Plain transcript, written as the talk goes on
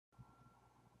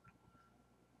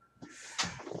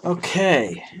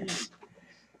Okay.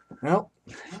 Well,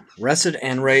 rested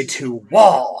and ready to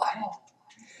wall.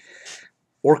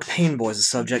 Orc Painboy is the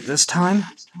subject this time.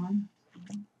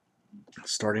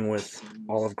 Starting with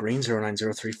olive green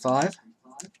 09035.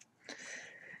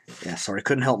 Yeah, sorry,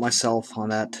 couldn't help myself on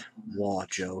that wall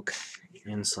joke.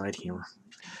 Inside humor.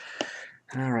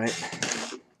 Alright.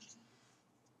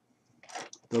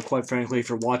 Though quite frankly, if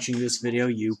you're watching this video,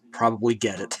 you probably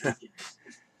get it.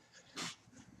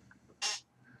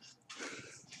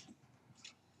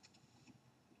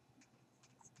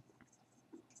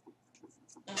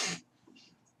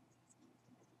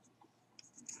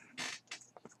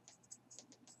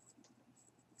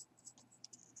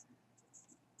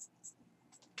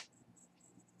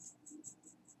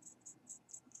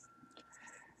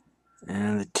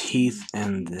 And the teeth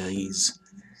and these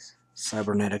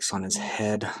cybernetics on his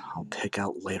head, I'll pick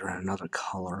out later in another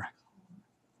color.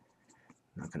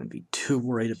 Not going to be too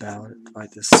worried about it right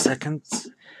this second.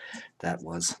 That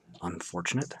was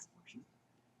unfortunate.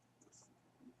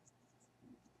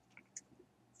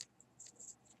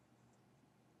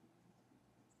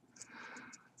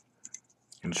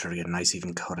 I'm sure to get a nice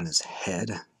even coat on his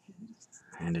head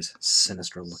and his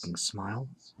sinister looking smile.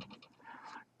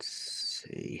 Let's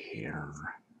see here.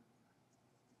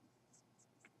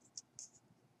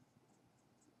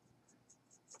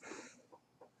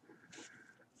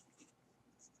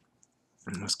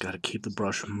 Just got to keep the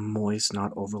brush moist,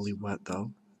 not overly wet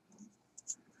though.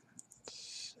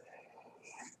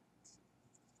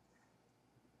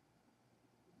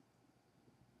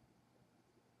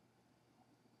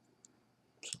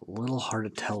 It's a little hard to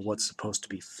tell what's supposed to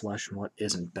be flesh and what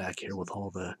isn't back here with all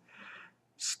the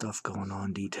stuff going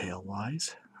on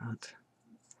detail-wise.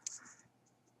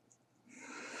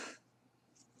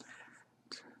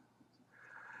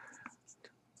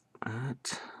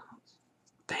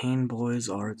 Painboys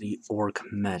are the orc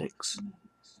medics.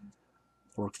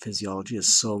 Orc physiology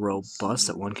is so robust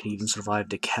that one can even survive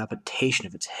decapitation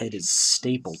if its head is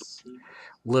stapled,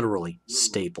 literally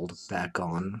stapled, back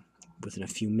on within a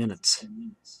few minutes.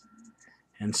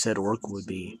 And said orc would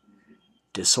be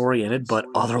disoriented, but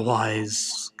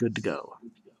otherwise good to go.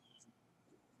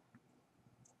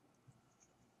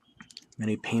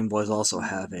 Many Painboys also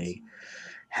have a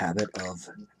habit of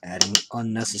adding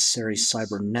unnecessary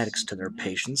cybernetics to their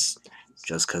patients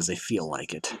just because they feel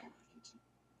like it.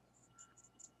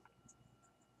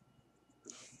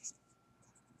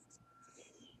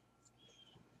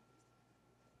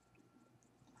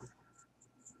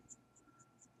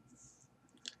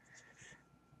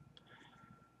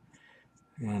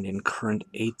 And in current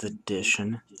 8th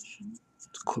edition, it's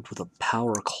equipped with a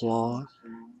power claw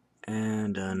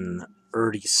and an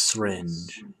Ruddy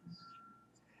syringe.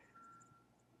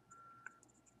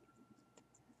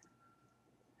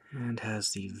 And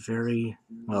has the very,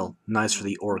 well, nice for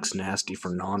the orcs, nasty for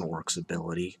non-orcs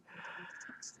ability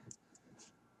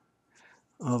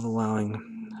of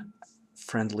allowing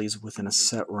friendlies within a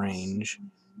set range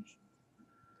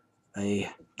a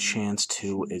chance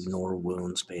to ignore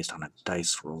wounds based on a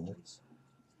dice roll.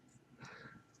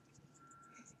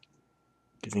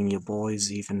 Giving you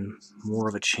boys even more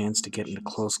of a chance to get into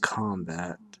close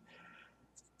combat.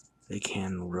 They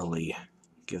can really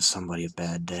give somebody a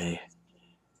bad day.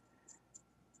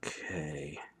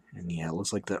 Okay, and yeah, it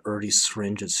looks like the Ruddy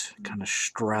syringe is kind of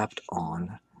strapped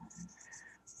on,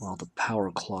 while the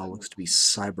power claw looks to be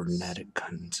cybernetic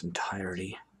in its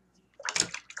entirety.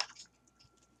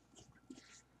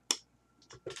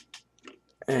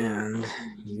 And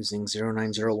using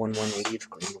 09011 leaf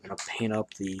green, we're going to paint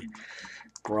up the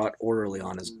Grot Orderly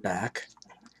on his back.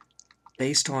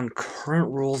 Based on current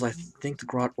rules, I think the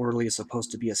Grot Orderly is supposed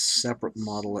to be a separate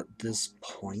model at this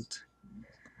point.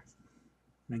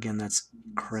 Again, that's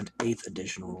current 8th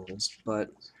edition rules, but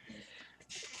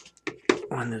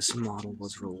when this model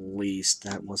was released,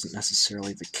 that wasn't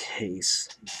necessarily the case.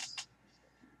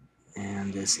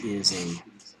 And this is a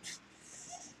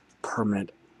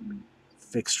permanent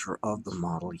fixture of the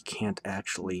model. You can't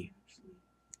actually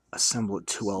assemble it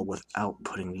too well without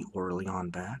putting the Orderly on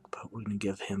back, but we're going to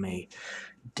give him a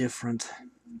different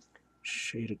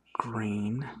shade of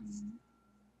green.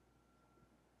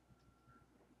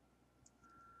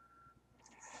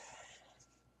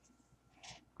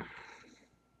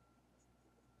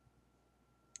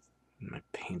 My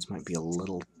paints might be a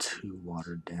little too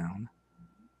watered down.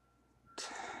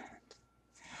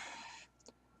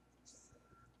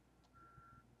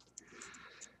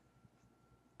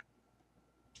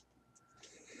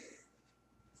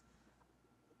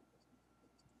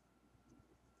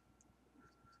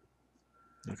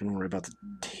 Not gonna worry about the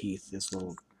teeth. This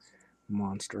little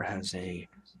monster has a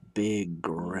big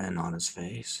grin on his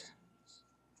face.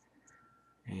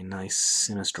 A nice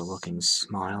sinister looking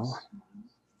smile.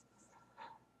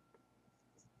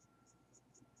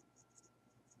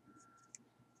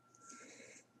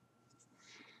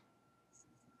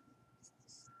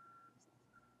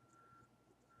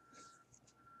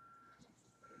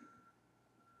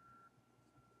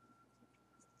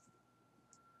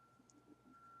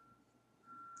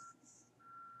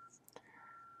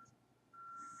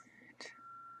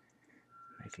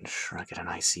 Making sure I get a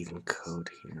nice even coat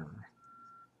here.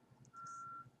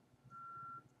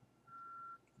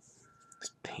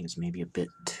 This paint is maybe a bit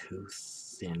too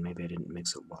thin. Maybe I didn't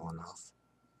mix it well enough.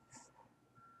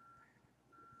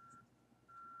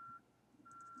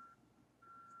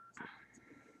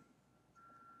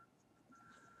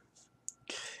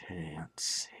 Okay, let's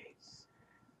see.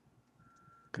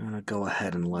 Gonna go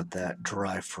ahead and let that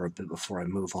dry for a bit before I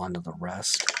move on to the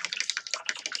rest.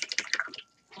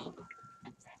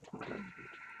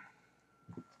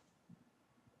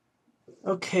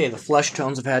 Okay, the flesh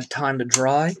tones have had time to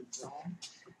dry.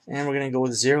 And we're gonna go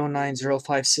with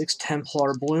 09056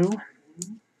 Templar Blue.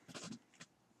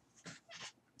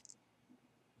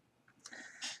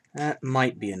 That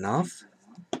might be enough.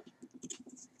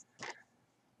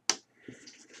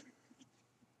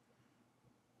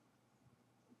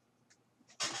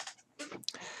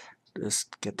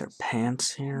 Just get their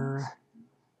pants here.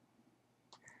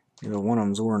 Neither one of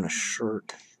them's wearing a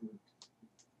shirt.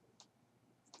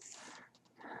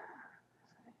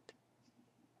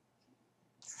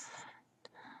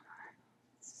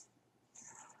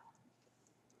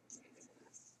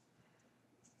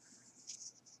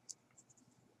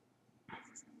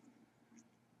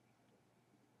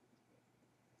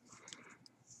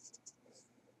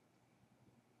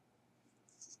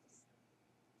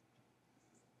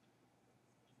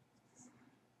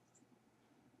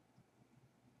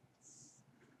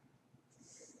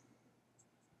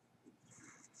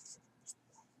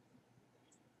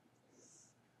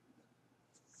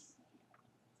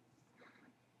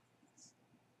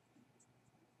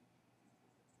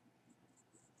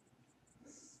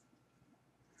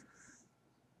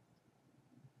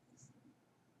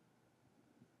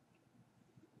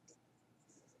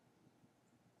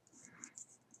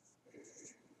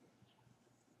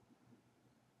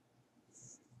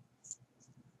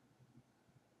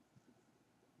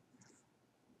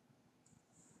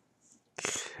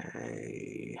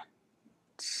 Okay,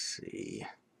 let's see.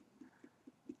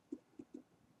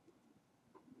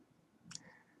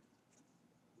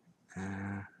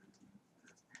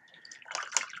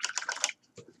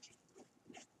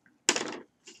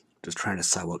 Just trying to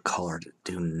decide what color to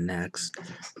do next.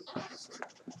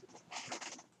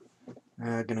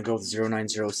 Gonna go with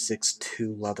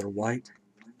 09062 Leather White.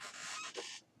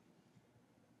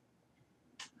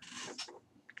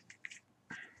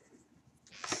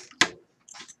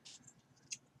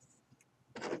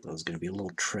 That was gonna be a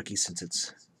little tricky since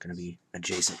it's gonna be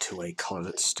adjacent to a color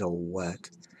that's still wet.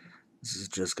 This is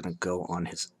just gonna go on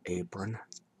his apron.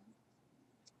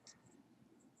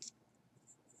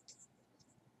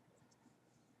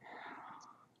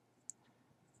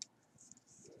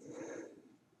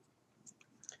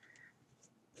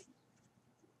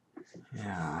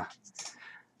 Yeah.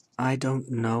 I don't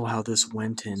know how this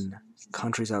went in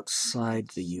countries outside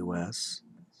the US,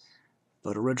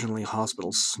 but originally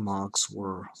hospital smocks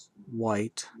were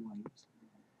white,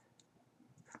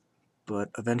 but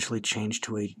eventually changed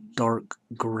to a dark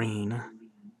green,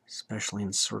 especially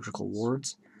in surgical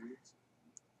wards,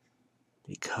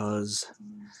 because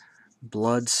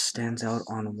blood stands out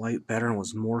on white better and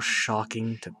was more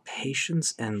shocking to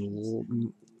patients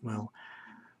and, well,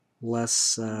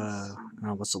 less,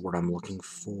 what's the word I'm looking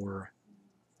for?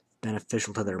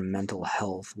 Beneficial to their mental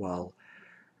health, while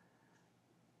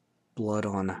blood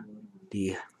on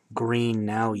the green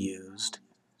now used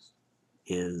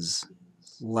is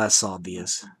less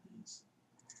obvious.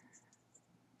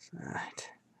 Right.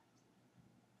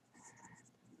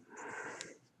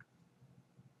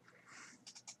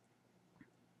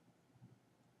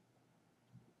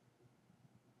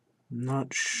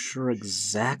 Not sure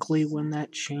exactly when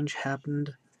that change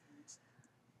happened,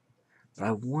 but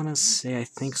I want to say I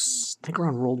think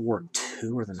around World War II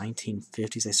or the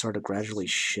 1950s they started to gradually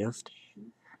shift,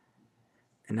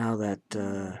 and now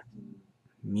that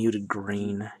muted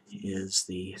green is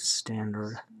the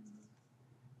standard.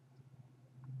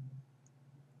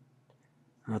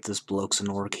 Not this bloke's an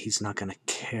orc, he's not gonna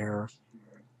care.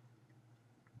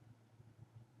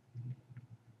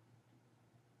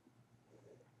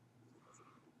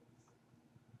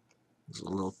 It's a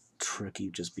little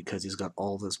tricky just because he's got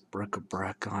all this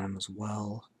bric-a-brac on him as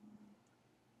well.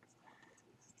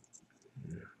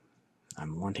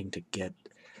 I'm wanting to get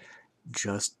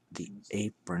just the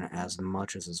apron as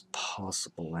much as is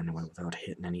possible anyway without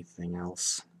hitting anything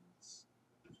else.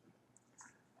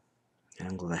 The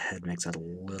angle of the head makes that a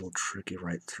little tricky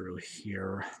right through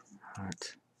here.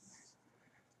 Alright.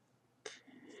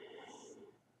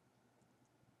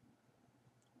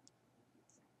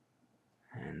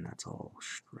 And that's all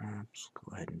straps.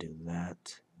 Go ahead and do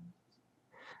that.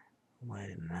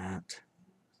 Lighten that.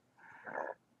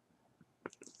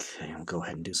 Okay, I'll go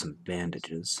ahead and do some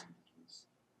bandages.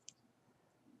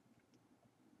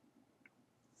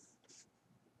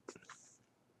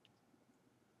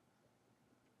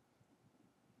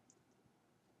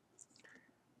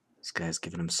 This guy's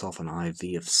giving himself an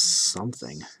IV of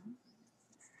something.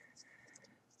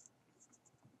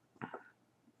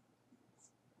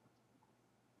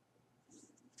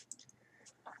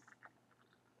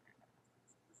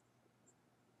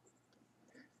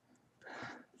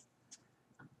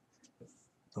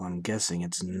 Though I'm guessing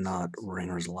it's not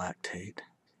Ringer's lactate.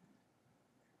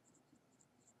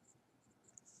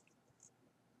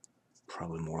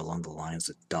 Probably more along the lines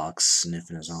of Doc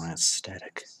sniffing his own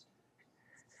aesthetic.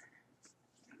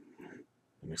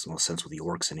 It makes the most sense with the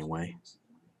orcs anyway.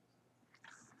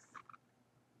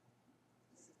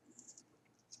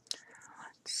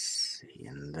 Let's see,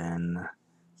 and then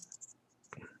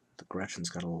the Gretchen's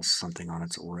got a little something on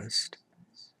its wrist.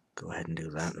 Go ahead and do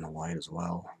that in the white as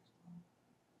well.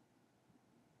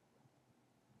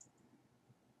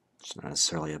 It's not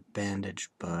necessarily a bandage,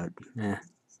 but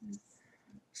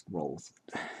just roll with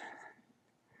it.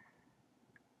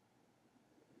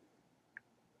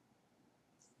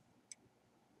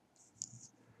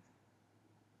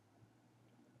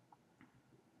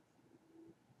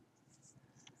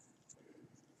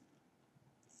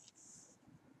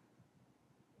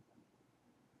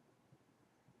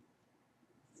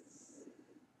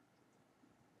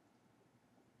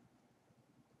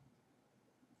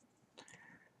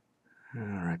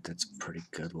 Alright, that's pretty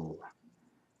good. We'll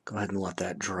go ahead and let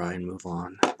that dry and move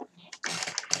on.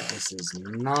 This is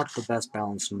not the best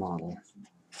balanced model.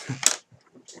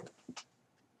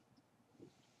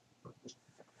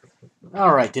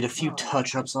 Alright, did a few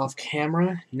touch-ups off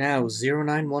camera. Now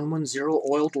 09110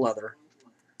 oiled leather.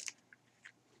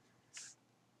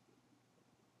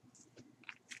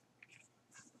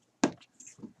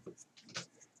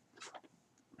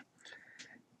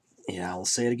 Yeah, I'll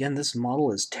say it again, this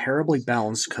model is terribly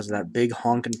balanced because of that big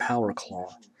honkin' power claw.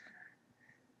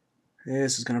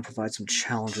 This is going to provide some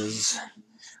challenges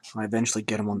when I eventually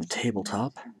get him on the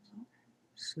tabletop.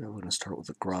 So we're going to start with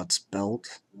the Grot's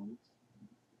belt.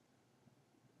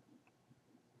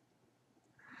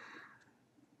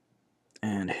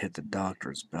 And hit the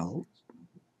Doctor's belt.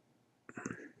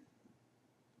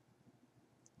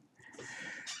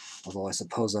 Although I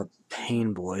suppose a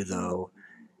Painboy, though,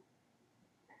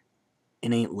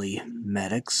 innately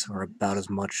medics are about as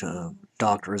much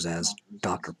doctors as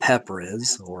Dr. Pepper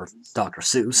is, or Dr.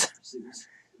 Seuss.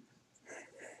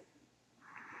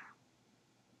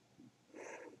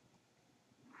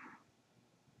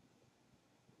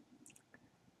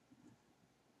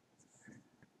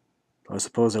 I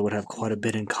suppose I would have quite a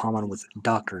bit in common with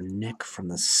Dr. Nick from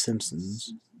The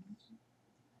Simpsons.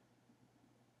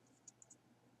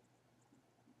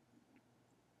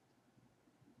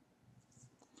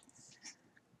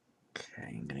 Okay,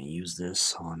 I'm going to use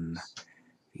this on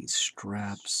these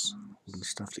straps, holding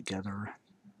stuff together.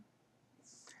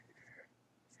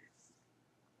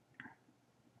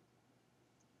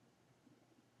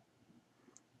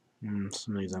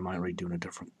 Some of these I might redo in a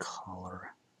different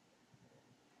color.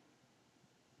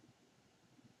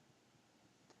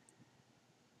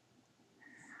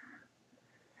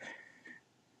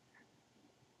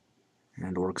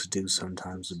 And orcs do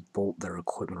sometimes bolt their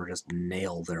equipment or just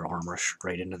nail their armor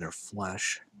straight into their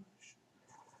flesh.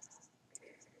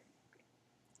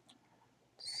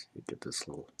 Let's see, get this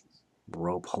little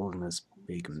rope holding this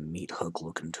big meat hook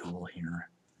looking tool here.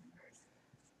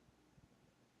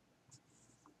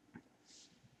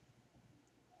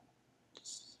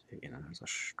 And then there's a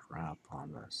strap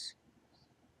on this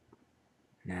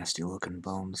nasty looking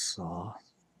bone saw.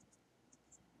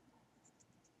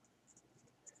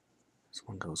 This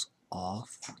one goes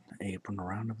off the apron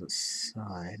around to the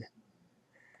side,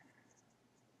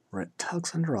 where it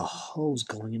tucks under a hose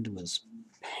going into his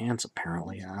pants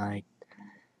apparently.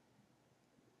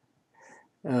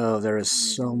 Oh, there is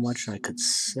so much I could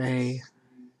say.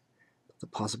 The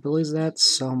possibilities of that,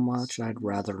 so much I'd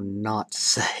rather not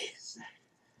say.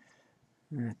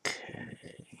 Okay.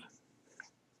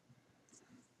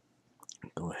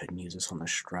 Go ahead and use this on the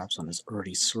straps on his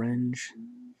Ruddy syringe.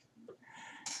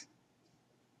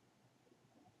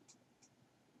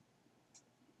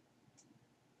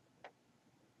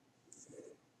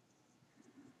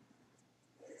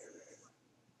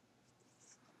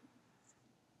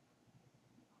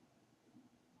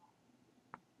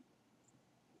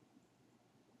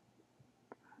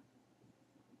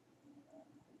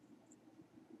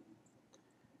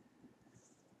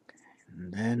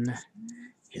 And then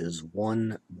his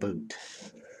one boot.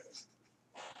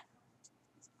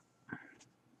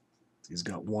 He's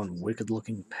got one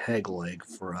wicked-looking peg leg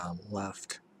for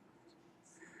left.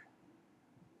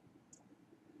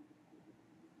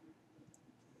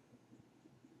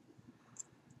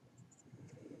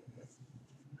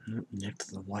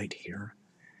 Nicked the white here.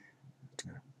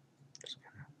 Just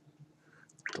gonna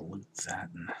dilute that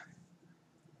and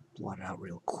blot it out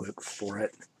real quick before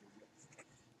it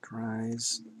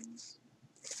dries.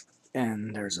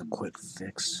 And there's a quick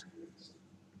fix.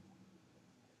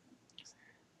 Just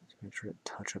make sure to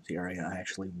touch up the area I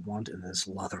actually want in this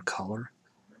leather color.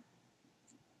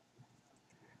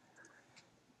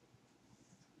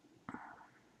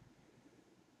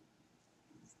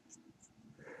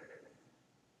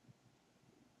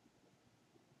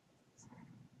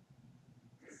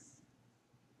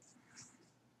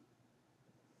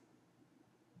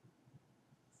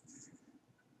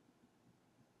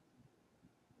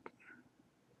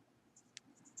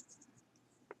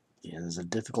 Yeah, this is a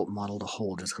difficult model to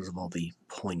hold just because of all the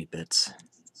pointy bits.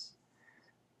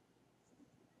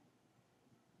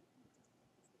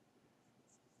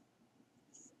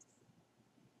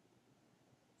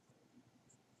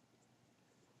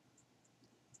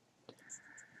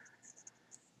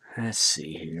 Let's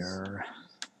see here.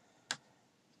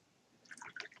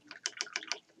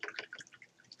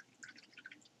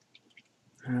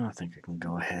 I think I can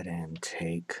go ahead and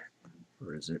take,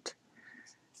 where is it?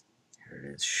 Here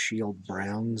it is, Shield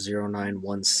Brown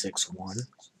 09161. I'm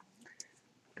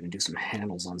going to do some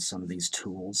handles on some of these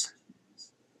tools.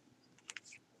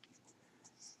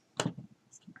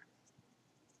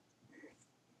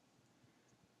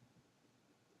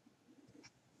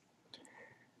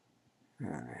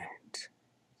 Alright.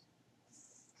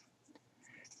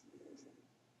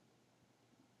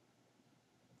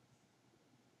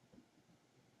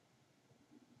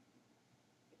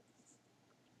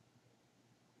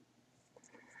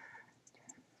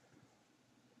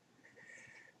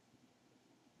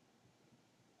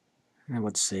 I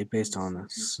would say, based on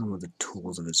some of the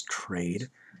tools of his trade,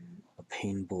 a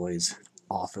Painboy's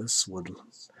office would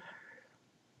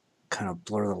kind of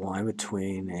blur the line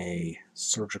between a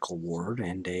surgical ward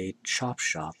and a chop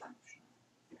shop.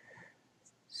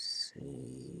 Let's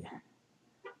see.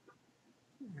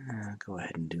 Go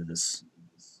ahead and do this.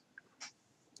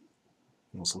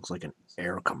 Almost looks like an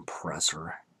air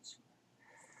compressor.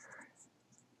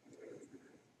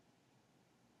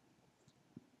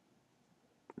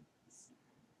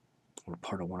 Or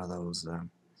part of one of those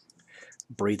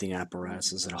breathing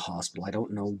apparatuses at a hospital. I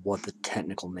don't know what the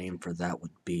technical name for that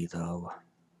would be, though.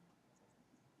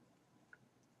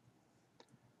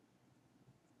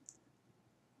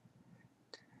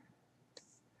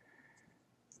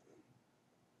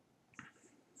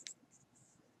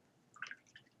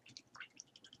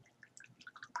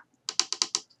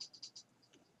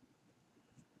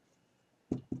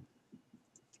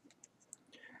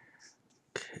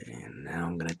 Okay, and now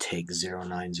I'm going to take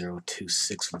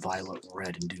 09026 Violet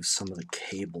Red and do some of the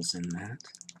cables in that.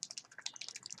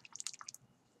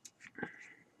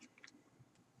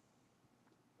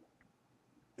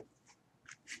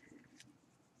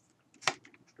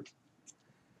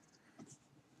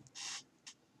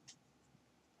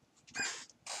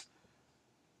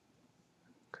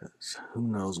 Because who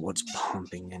knows what's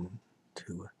pumping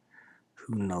into,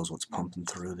 who knows what's pumping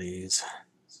through these.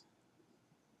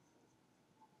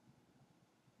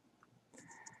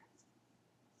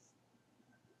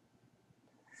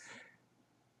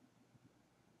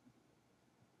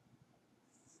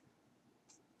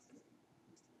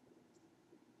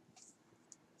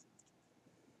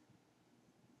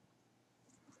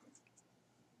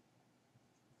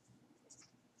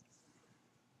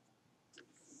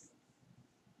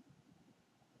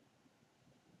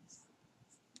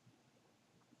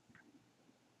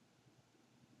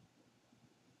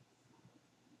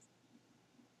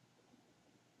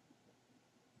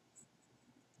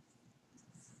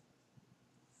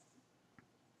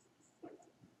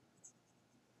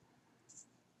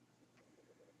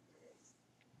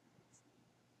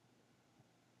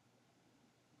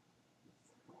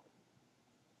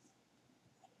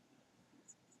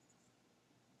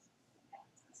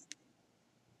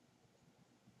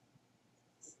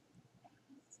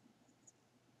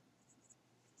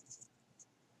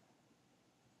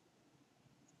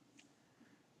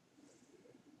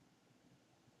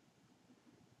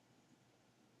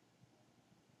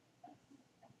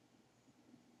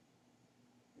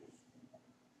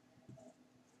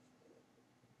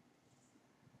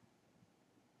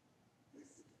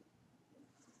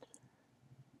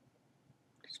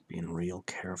 Being real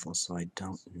careful so I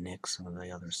don't nick some of the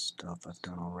other stuff I've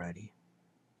done already.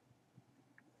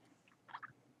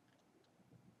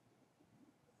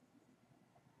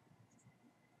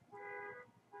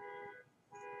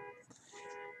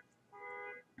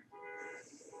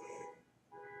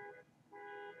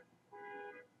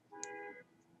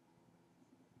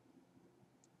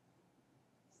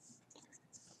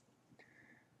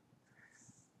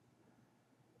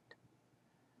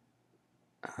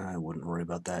 I wouldn't worry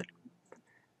about that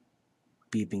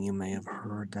beeping you may have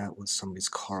heard. That was somebody's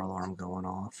car alarm going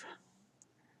off.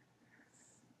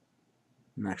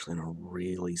 I'm actually in a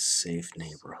really safe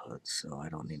neighborhood, so I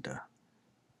don't need to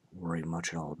worry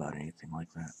much at all about anything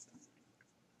like that.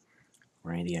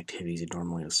 Or any of the activities you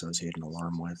normally associate an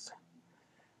alarm with.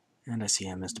 And I see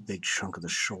I missed a big chunk of the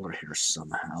shoulder here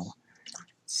somehow. Let's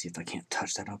see if I can't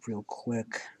touch that up real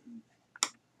quick.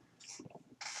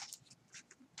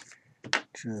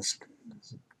 Just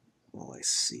while I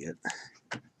see it.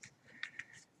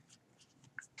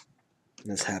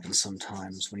 This happens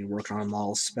sometimes when you're working on a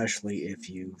model, especially if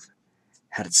you've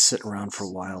had it sitting around for a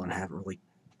while and haven't really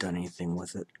done anything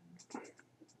with it.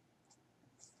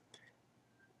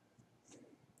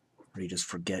 Or you just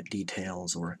forget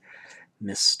details or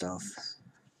miss stuff.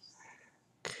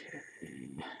 Okay.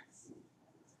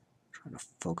 Trying to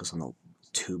focus on the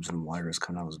tubes and wires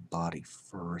coming out of his body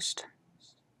first.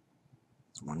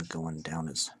 There's one going down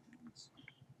his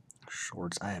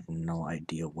shorts. I have no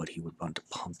idea what he would want to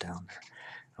pump down there.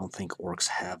 I don't think orcs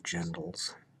have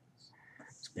genitals.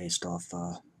 It's based off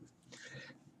the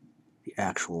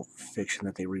actual fiction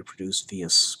that they reproduce via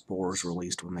spores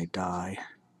released when they die.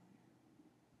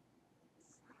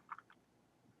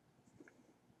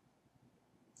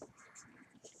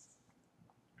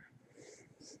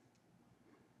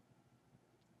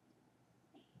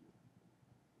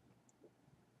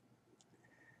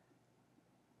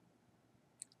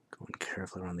 Going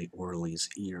carefully around the orderly's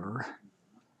ear.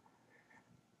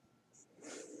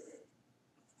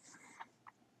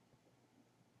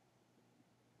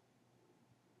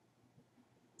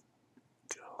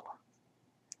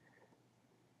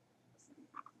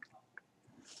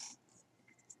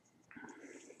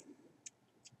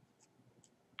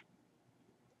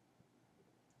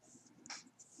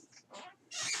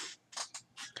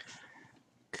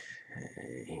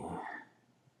 Okay.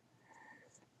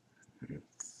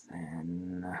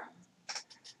 And then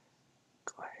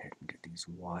go ahead and get these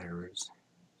wires.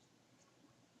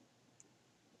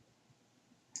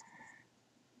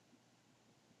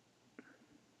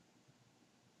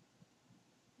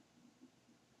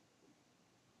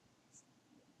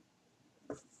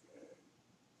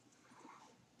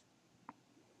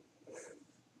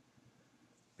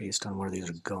 Based on where these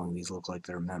are going, these look like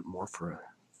they're meant more for a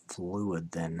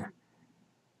fluid than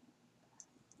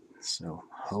so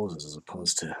hoses as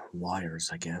opposed to wires,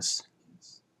 I guess.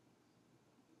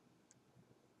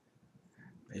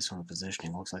 Based on the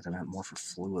positioning, looks like they're meant more for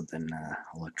fluid than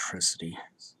electricity.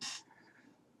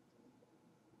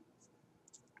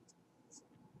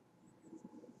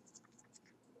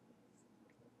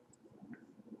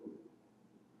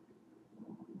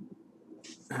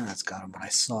 That's got him, but I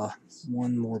saw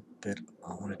one more bit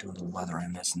I want to do in the leather I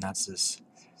missed, and that's this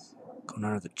going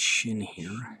under the chin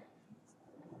here.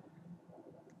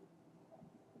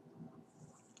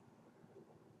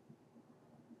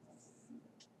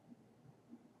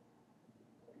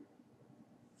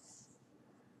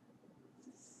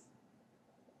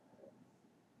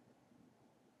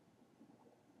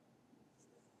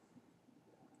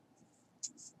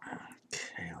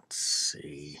 Okay, let's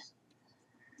see.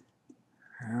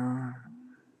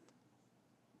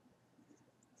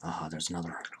 There's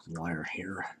another wire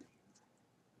here.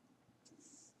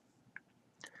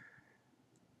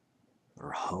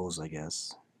 Or hose, I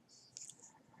guess.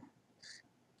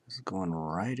 This is going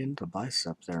right into the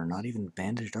bicep there, not even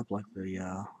bandaged up like the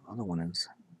other one is.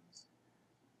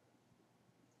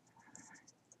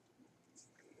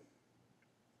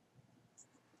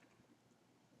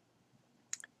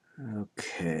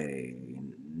 Okay,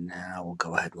 now we'll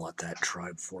go ahead and let that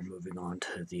dry before moving on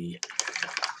to the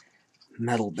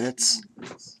metal bits.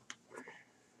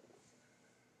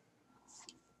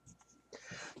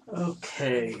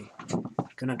 Okay,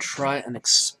 gonna try an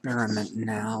experiment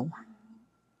now.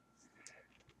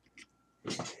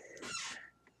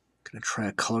 Gonna try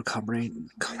a color combination.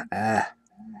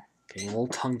 Getting a little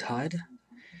tongue-tied.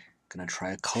 Gonna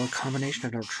try a color combination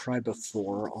I've never tried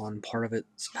before on part of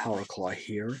its power claw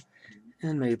here,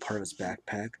 and maybe part of its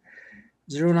backpack.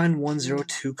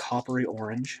 09102 Coppery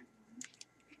Orange.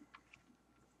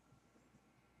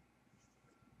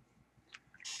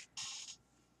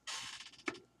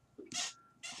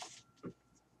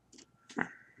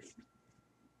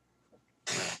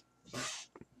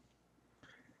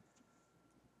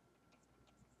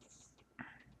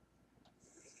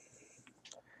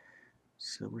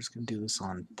 So we're just going to do this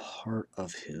on part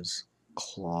of his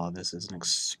claw. This is an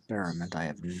experiment. I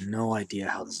have no idea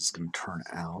how this is going to turn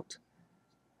out.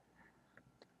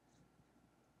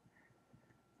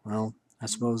 Well, I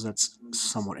suppose that's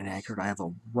somewhat inaccurate. I have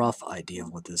a rough idea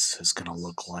of what this is going to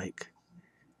look like.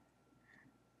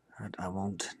 But I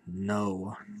won't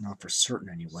know, not for certain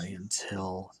anyway,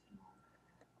 until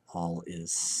all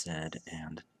is said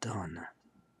and done.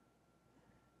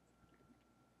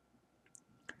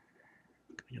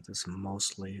 Get this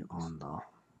mostly on the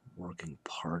working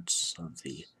parts of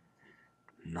the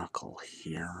knuckle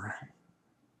here.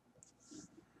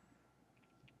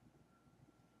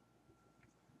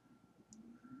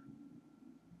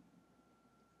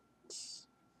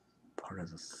 Part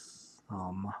of the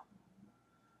thumb.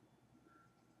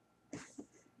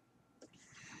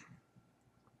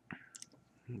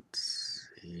 Let's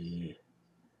see.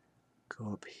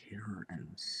 Go up here and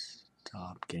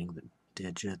stop getting the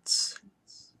digits.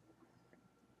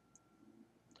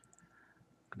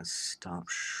 I'm going to stop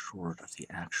short of the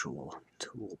actual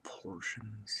tool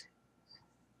portions.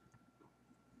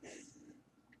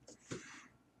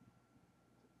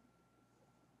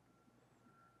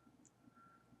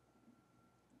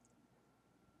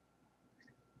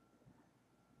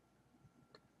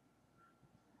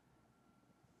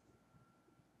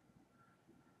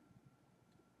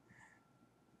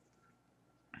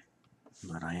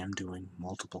 But I am doing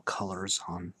multiple colors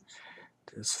on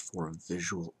this for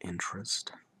visual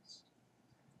interest.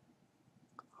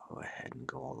 Go ahead and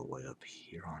go all the way up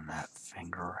here on that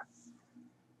finger.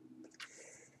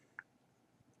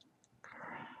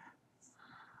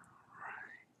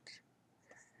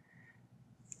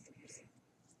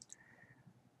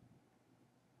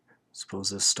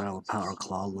 Suppose this style of power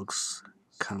claw looks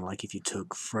kind of like if you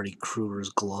took Freddy Krueger's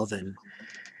glove and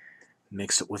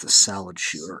mixed it with a salad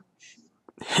shooter.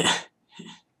 Right.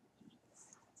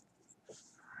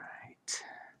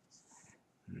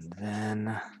 And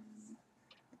then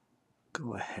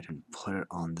go ahead and put it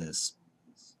on this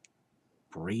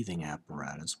breathing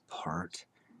apparatus part.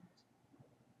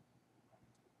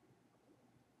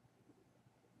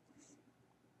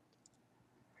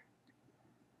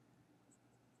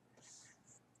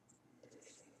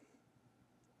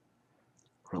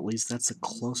 Or at least that's the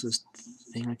closest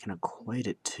thing I can equate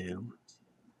it to.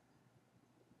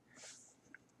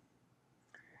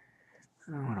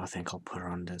 What do I think? I'll put her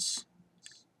on this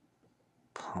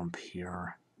pump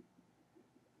here.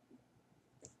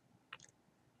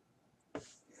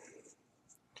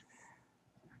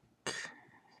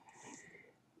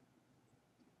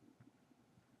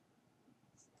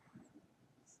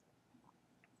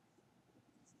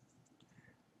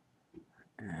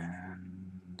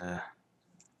 And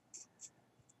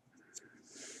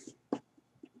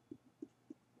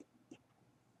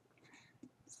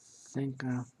think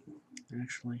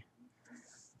actually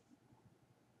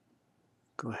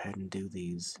go ahead and do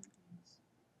these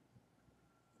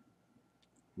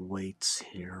weights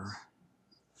here.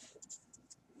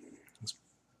 These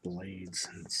blades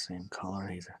in the same color.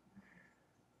 These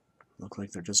look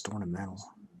like they're just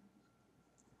ornamental.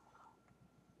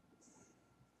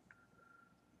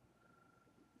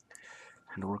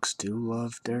 And orcs do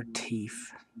love their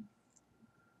teeth.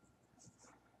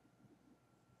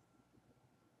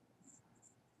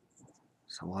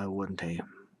 So why wouldn't a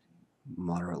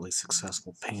moderately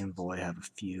successful Painboy have a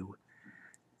few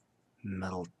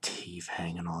metal teeth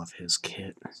hanging off his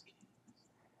kit? Right.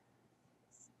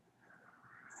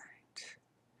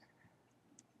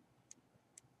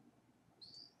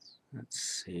 Let's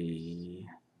see.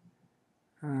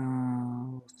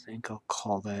 I think I'll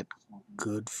call that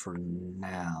good for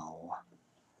now.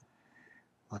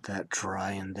 Let that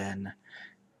dry and then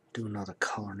do another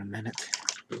color in a minute.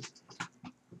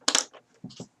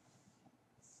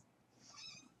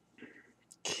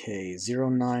 Okay,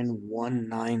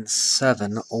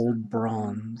 09197 Old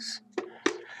Bronze.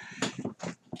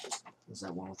 Is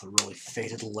that one with a really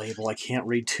faded label I can't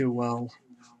read too well?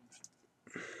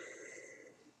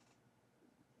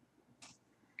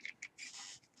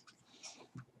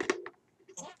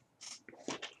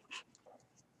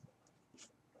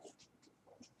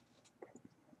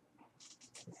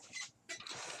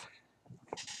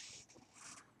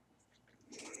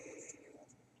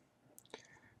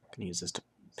 I'm going to use this to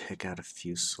pick out a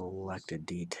few selected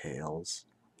details.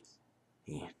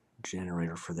 The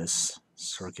generator for this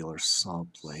circular saw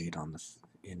blade on the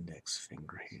index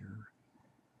finger here.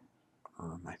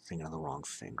 Or am I thinking of the wrong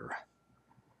finger?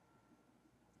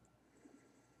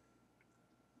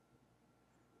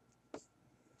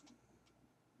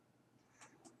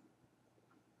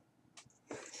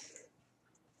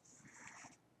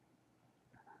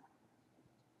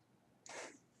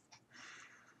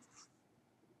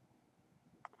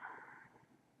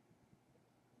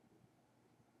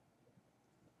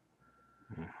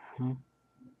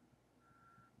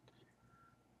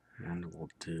 And we'll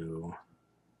do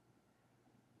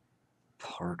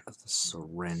part of the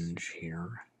syringe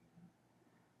here.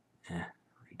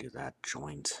 Redo that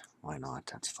joint. Why not?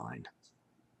 That's fine.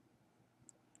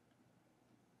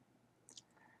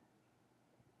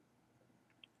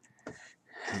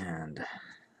 And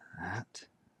that.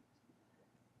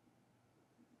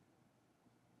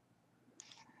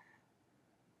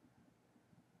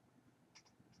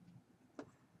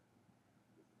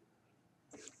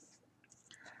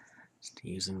 Just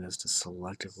using this to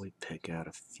selectively pick out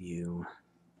a few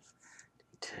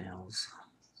details.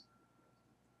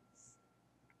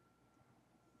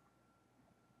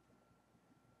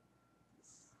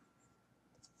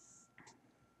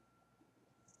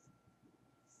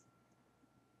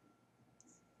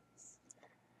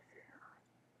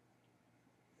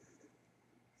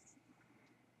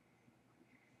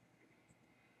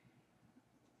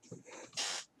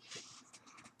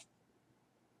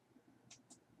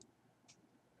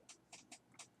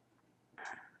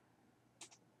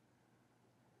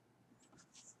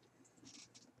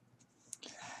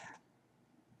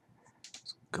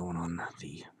 Going on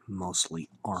the mostly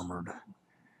armored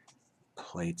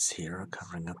plates here,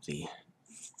 covering up the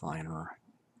finer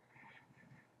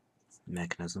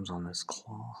mechanisms on this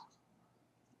claw.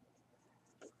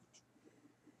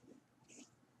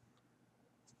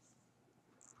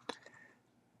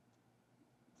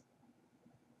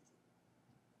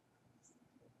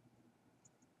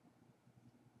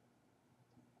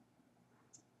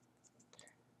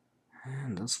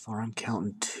 And thus far I'm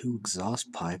counting 2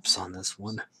 exhaust pipes on this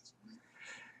one.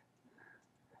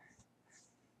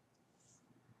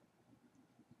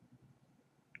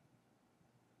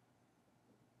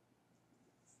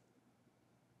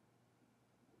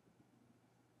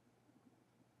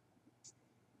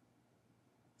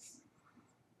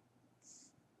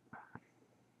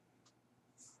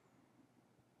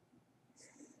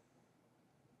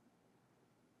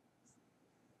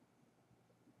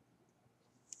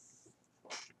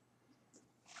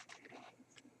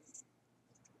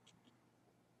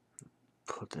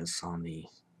 Put this on the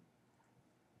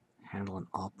handle and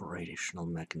operational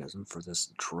mechanism for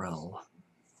this drill.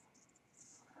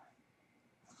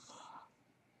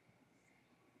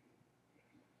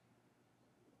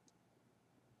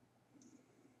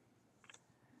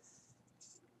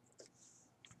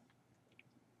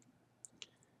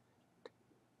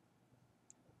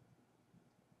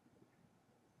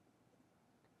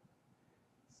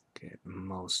 Get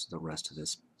most of the rest of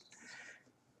this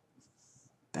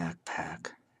backpack.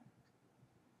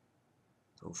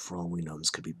 So for all we know, this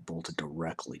could be bolted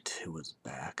directly to his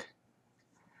back.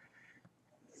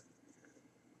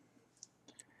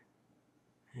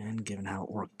 And given how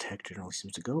orc tech generally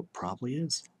seems to go, it probably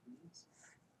is.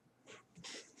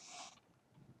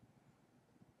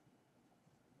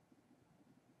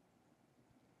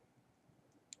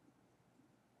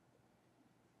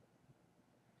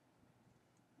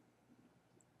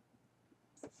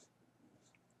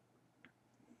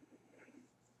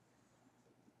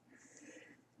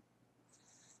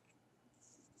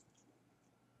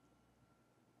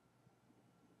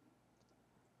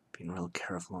 Being real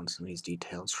careful on some of these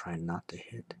details, trying not to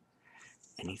hit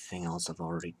anything else I've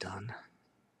already done.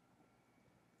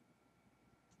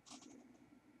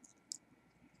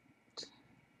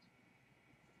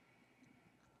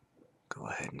 Go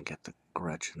ahead and get the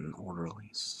Gretchen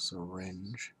orderly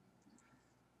syringe.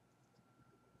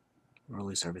 Or at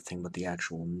least everything but the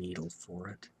actual needle for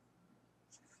it.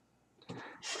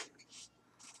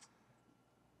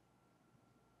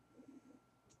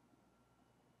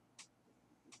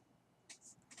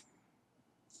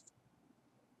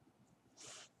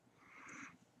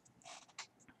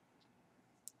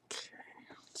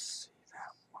 Let's see,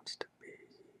 that wants to be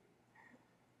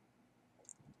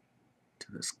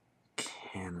to this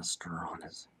canister on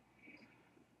his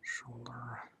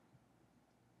shoulder.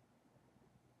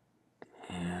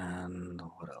 And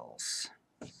what else?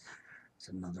 There's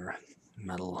another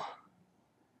metal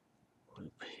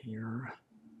loop here.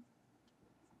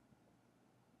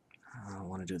 I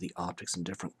want to do the optics in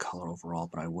different color overall,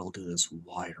 but I will do this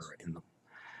wider in the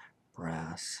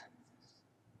brass.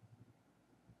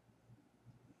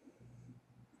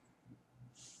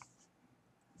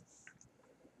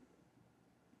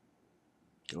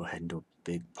 Go ahead and do a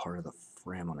big part of the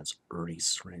frame on its Ruddy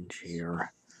syringe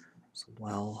here as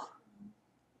well.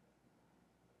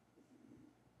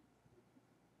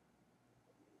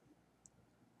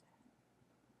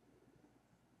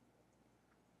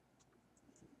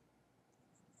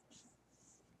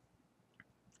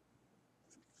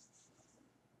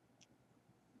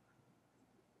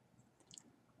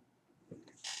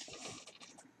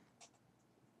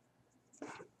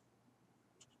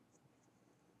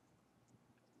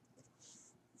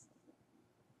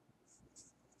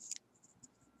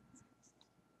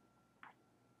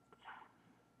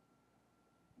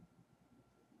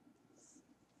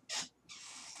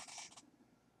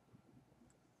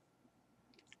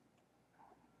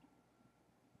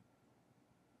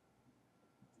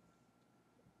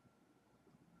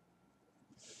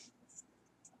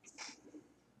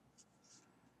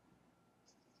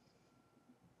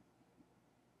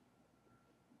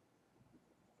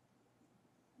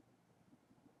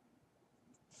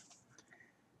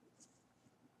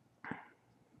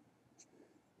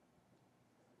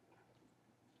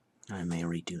 I may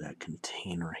redo that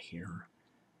container here.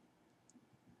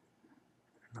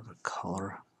 Another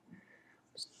color.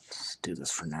 Let's do this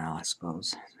for now, I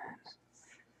suppose.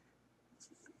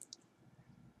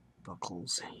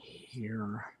 Buckles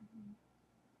here.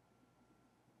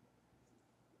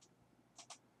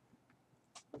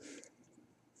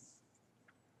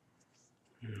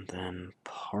 And then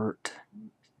part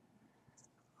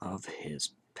of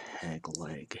his peg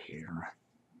leg here.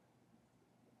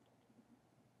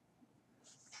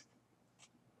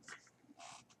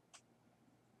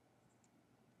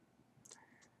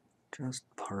 Just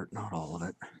part, not all of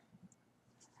it.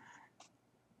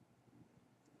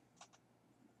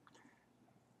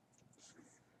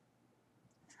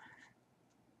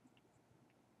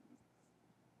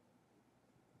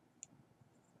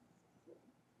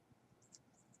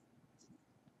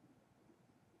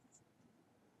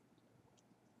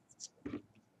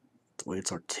 The way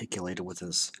it's articulated with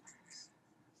this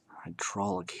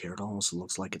hydraulic here, it almost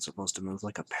looks like it's supposed to move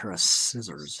like a pair of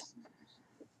scissors.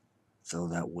 Though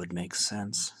that would make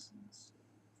sense.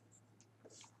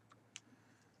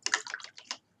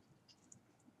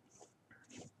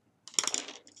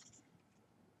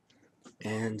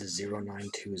 And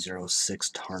 09206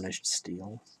 tarnished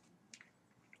steel.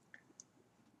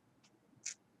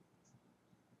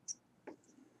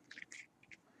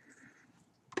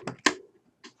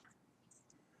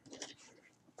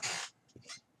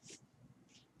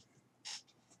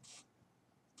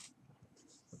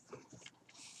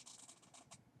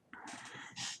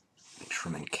 Make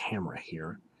sure I'm in camera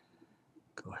here.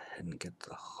 Go ahead and get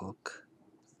the hook.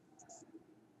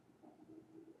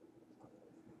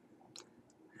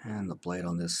 And the blade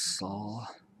on this saw.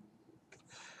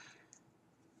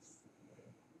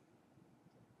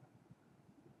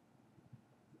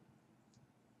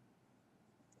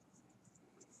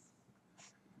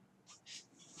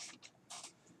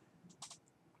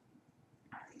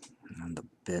 And the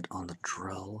bit on the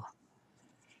drill.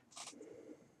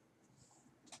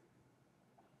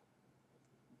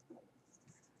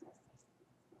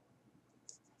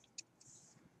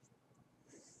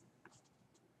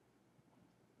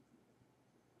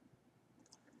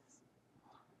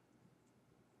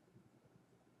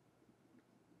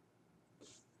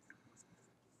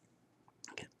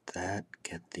 That,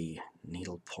 get the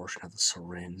needle portion of the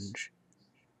syringe,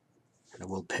 and I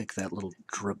will pick that little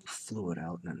drip fluid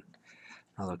out in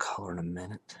another color in a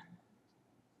minute.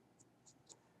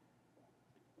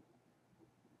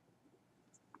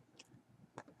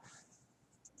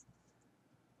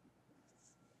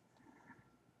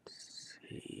 Let's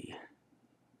see.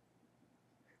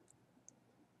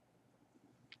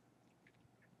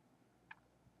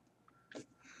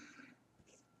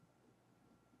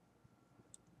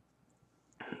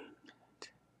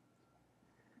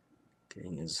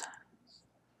 Getting his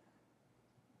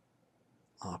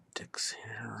optics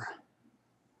here.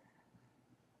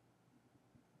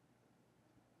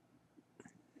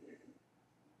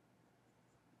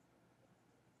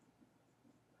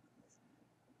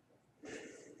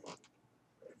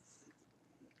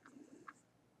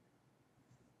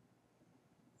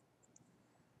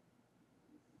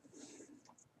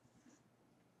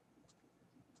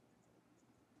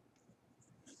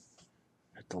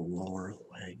 At the lower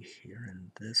leg here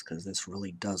in this, because this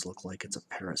really does look like it's a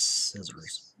pair of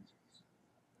scissors.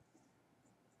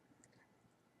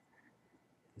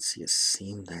 You can see a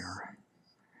seam there,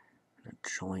 and a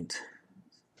joint.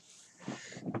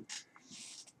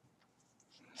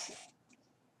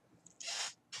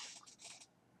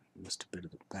 Missed a bit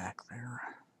of the back there.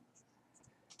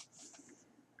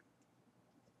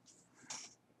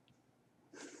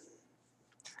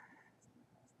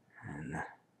 And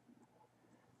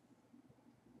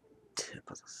tip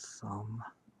of the thumb.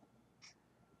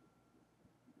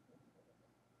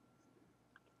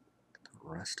 The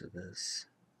rest of this.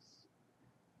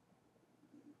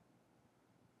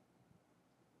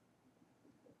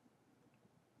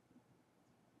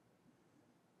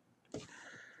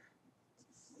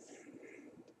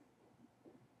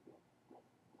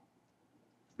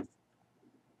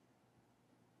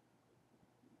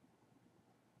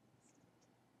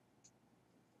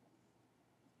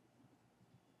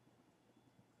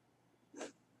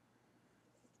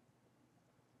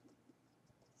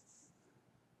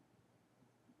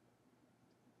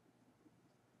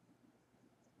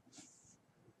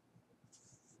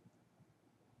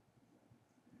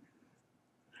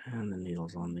 And the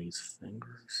needles on these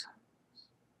fingers.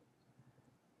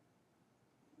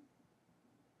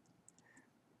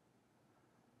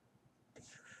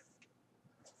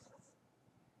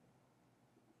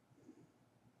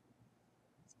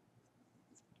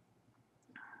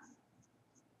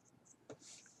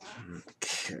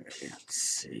 Okay, let's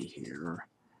see here.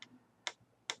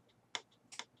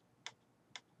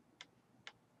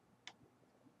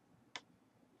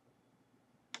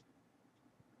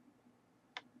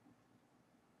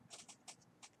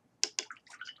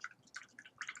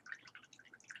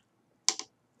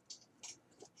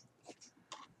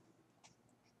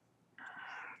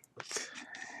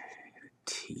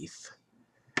 Teeth.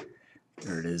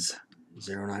 There it is.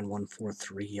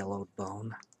 09143 yellowed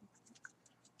bone.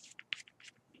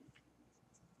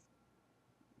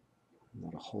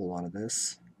 Not a whole lot of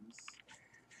this.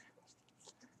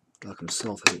 Duck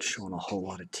himself isn't showing a whole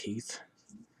lot of teeth.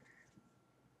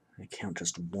 I count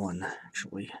just one,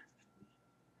 actually.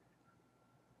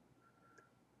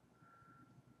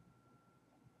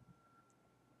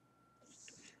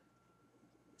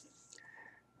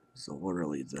 So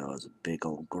literally, though, is a big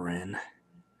old grin.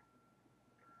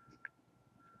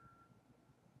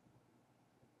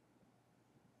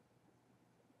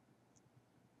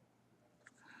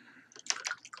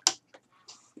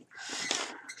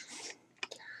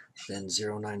 Then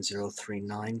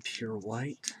 09039 pure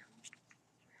white.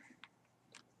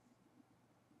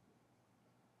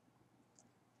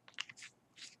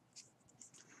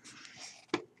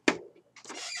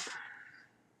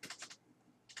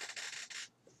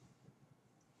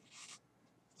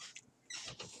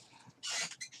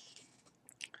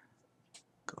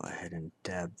 Go ahead and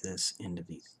dab this into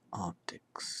the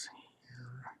optics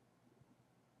here.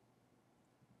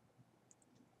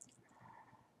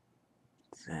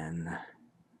 Then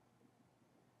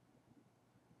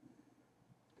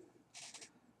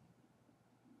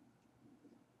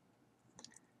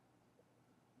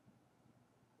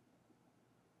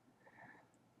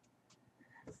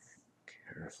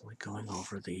carefully going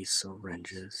over these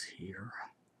syringes here.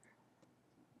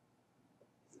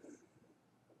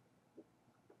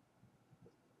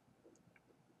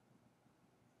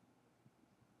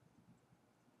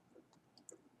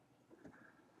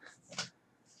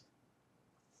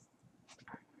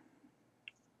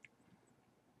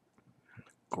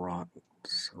 Grot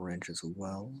syringe as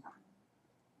well.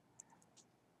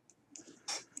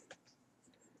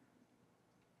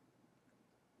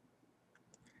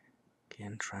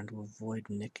 Again, trying to avoid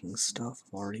nicking stuff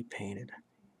I've already painted.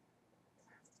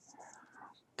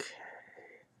 Okay.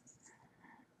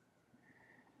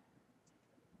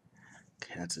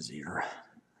 Okay, that's his ear.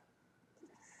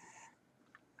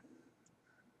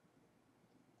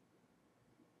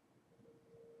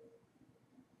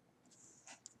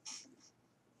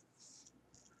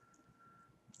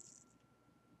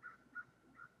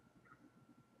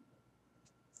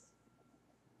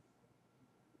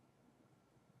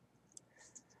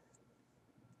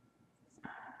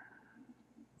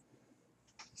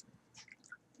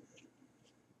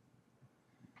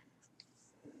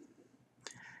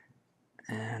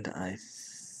 And I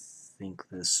think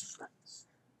this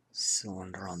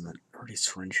cylinder on the Ruddy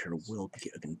syringe here will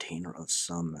be a container of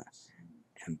some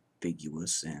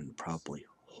ambiguous and probably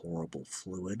horrible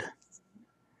fluid.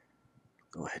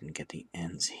 Go ahead and get the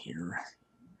ends here.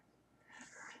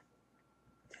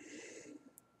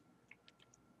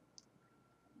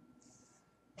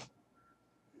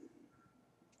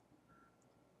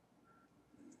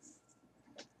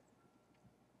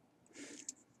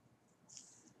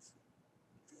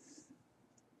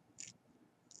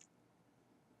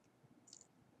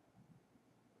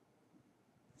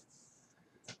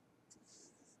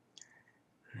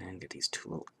 And get these two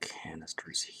little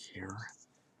canisters here,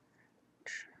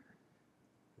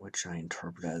 which I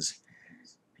interpret as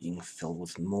being filled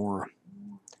with more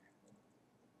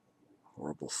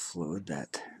horrible fluid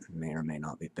that may or may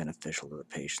not be beneficial to the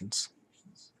patients.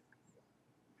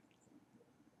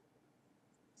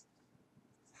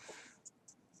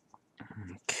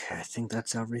 Okay, I think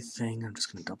that's everything. I'm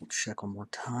just going to double check one more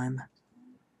time.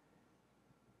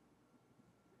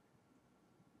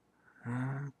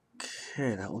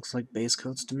 Okay, that looks like base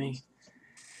coats to me.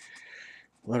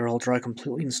 Let her all dry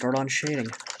completely and start on shading.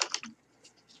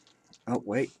 Oh,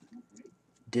 wait.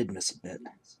 Did miss a bit.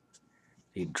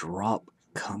 The drop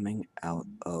coming out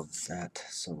of that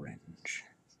syringe.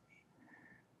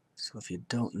 So if you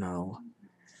don't know,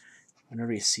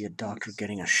 whenever you see a doctor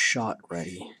getting a shot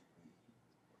ready,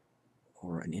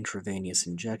 or an intravenous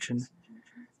injection,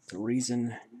 the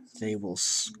reason they will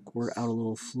squirt out a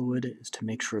little fluid is to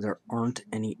make sure there aren't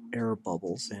any air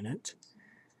bubbles in it.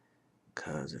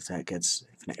 Because if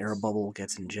an air bubble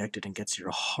gets injected and gets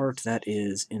your heart, that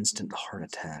is instant heart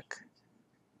attack.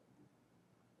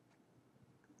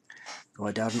 Though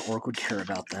I doubt an orc would care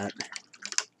about that.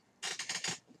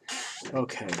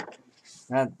 Okay,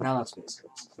 now that's basic.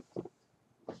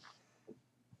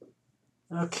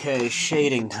 Okay,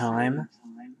 shading time.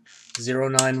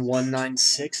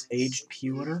 09196, aged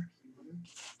pewter.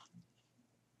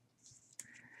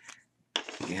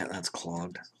 Yeah, that's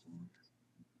clogged.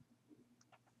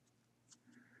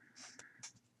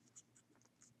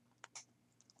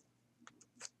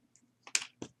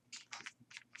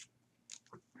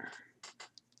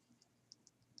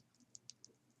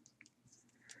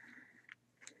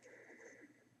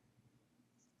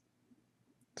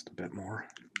 Just a bit more.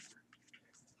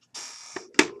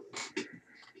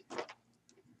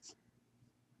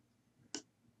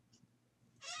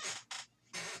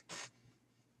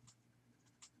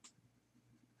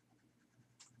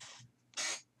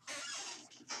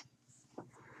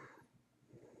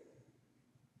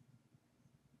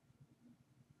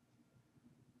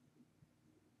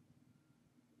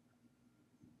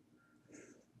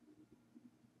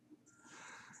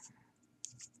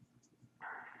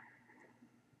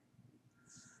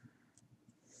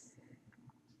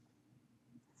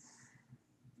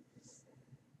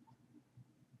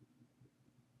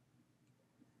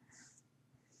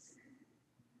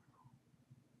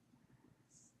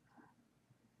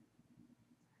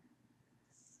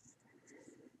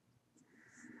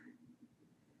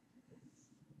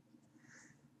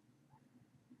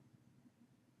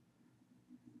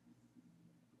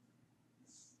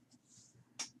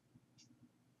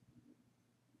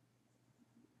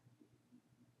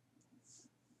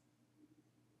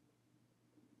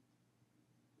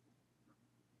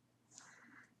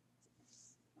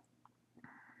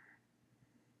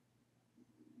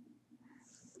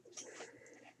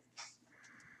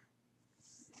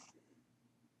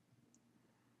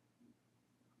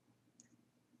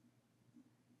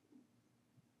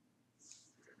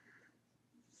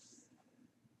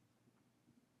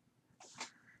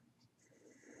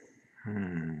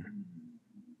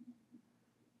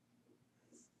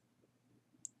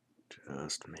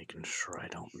 Just making sure I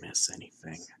don't miss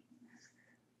anything.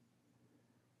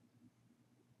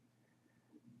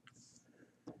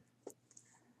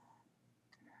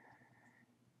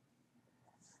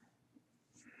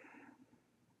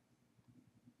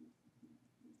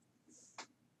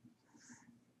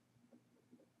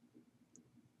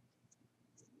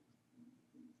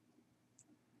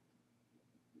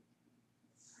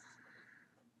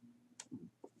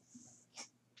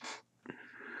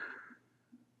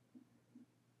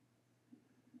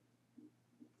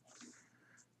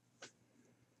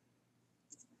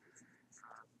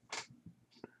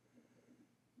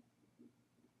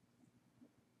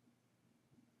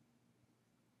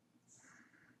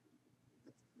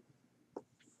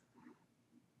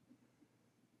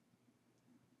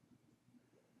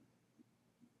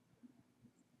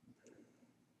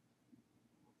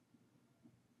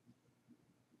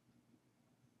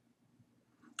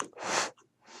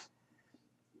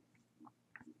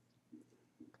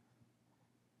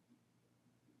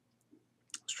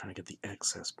 Just trying to get the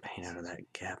excess paint out of that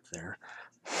gap there.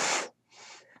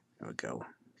 There we go.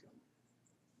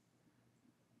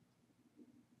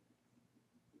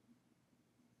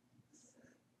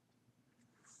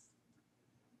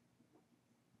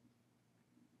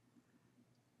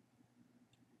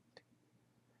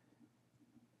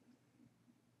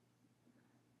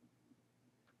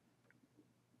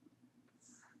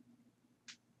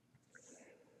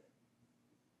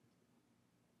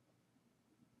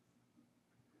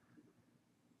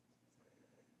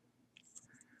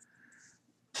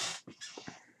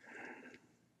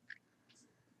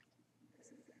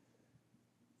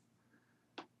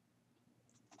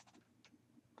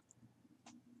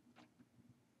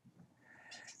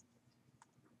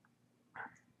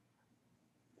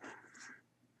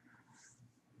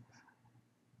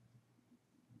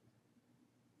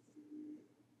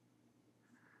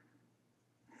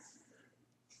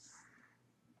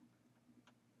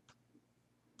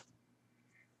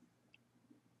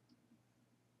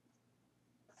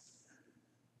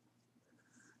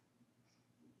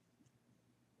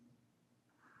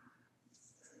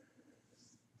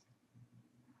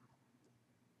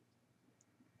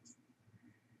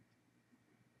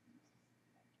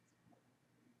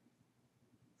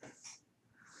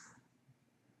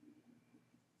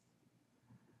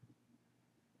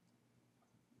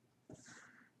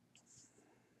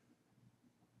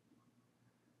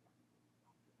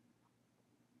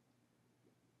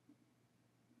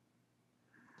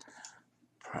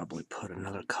 Probably put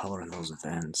another color in those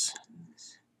vents.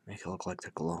 Make it look like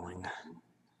they're glowing.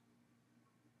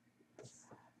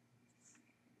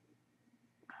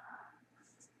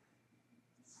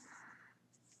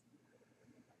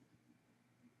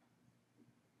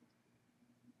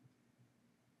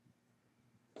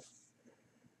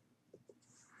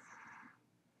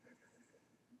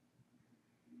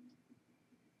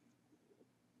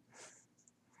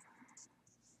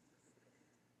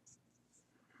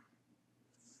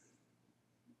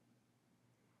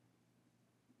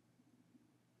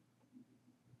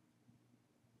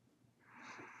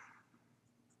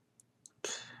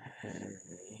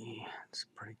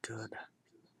 Very good.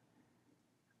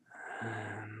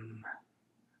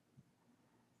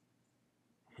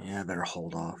 Yeah, I better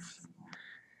hold off.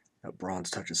 That bronze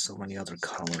touches so many other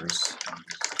colors.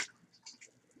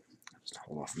 Just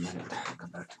hold off a minute.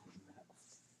 Come back to it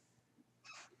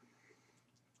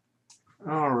in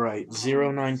a minute. Alright,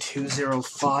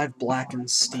 09205 Blackened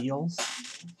Steel.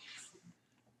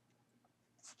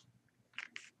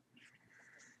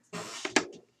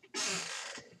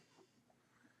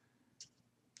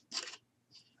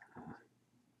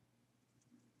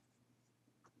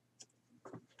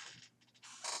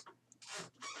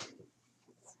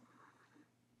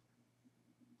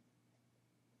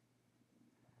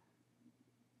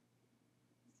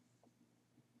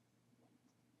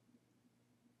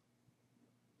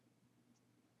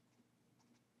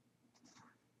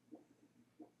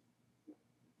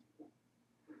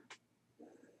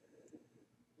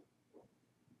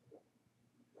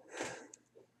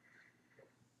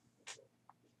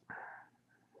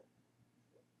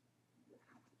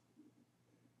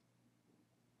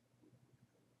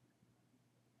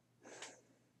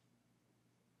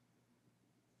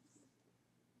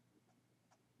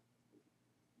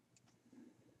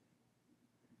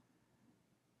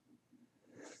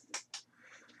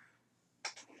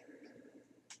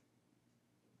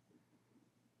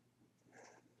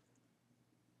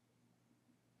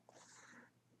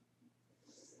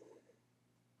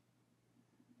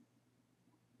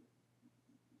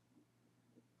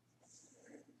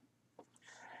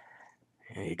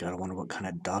 Yeah, you gotta wonder what kind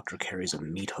of doctor carries a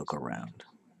meat hook around.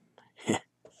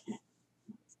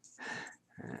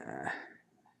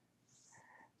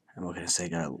 I'm not gonna say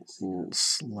got a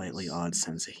slightly odd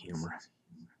sense of humor.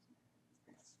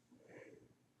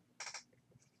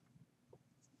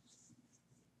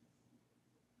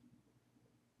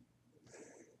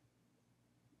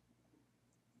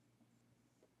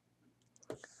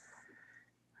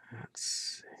 Let's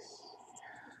see.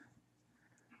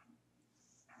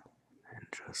 And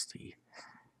just the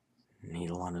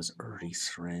needle on his earthy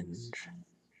syringe.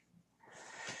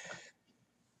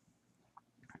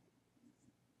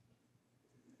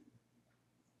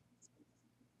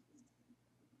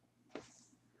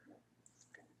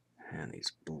 And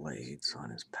these blades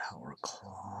on his power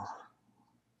claw.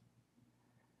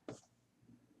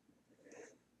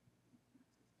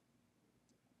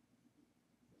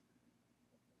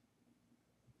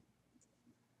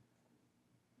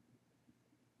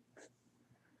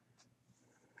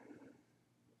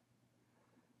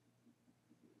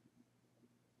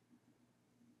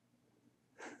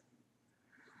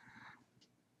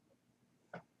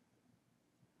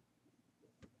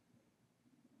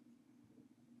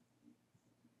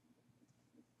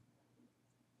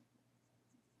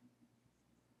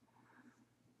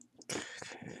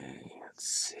 Okay, let's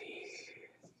see.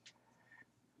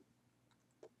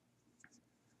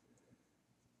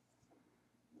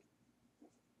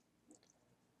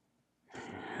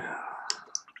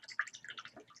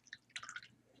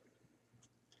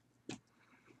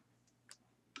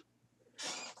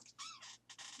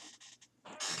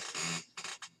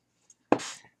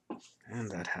 And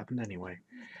that happened anyway.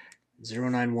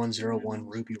 09101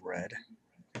 Ruby Red.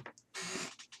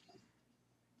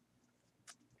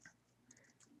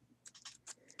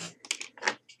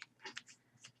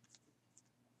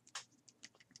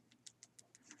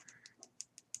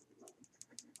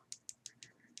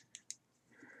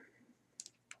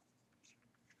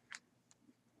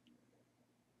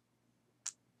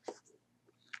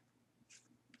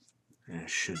 And it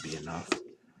should be enough.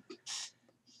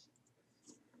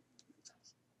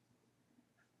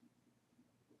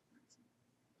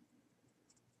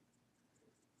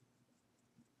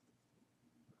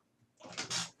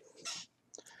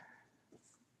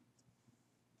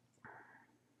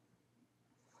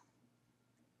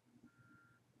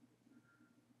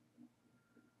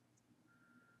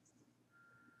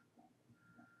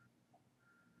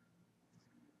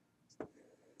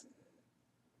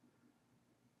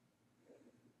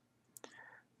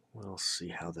 We'll see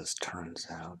how this turns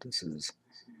out. This is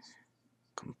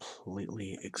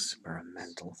completely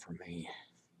experimental for me.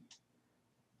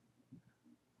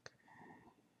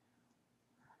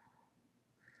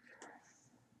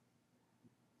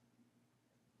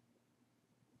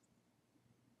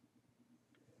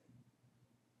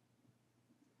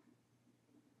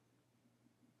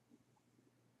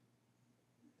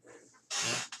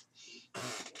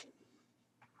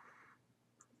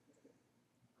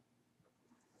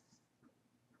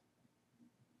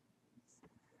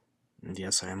 And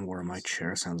yes, I am aware my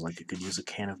chair sounds like it could use a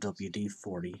can of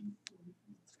WD-40.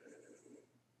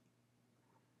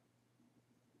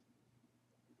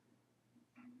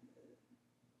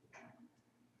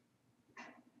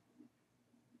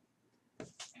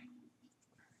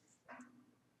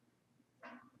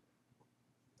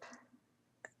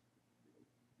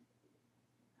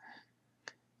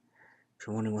 If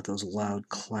you're wondering what those loud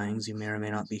clangs you may or may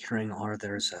not be hearing are,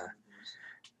 there's a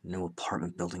new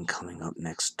apartment building coming up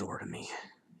next door to me.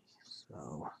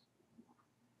 So,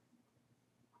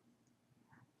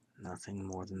 nothing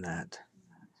more than that.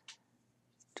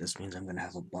 Just means I'm going to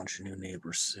have a bunch of new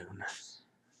neighbors soon.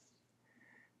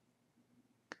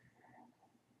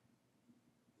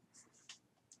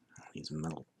 These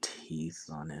metal teeth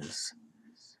on his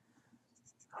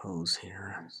hose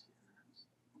here.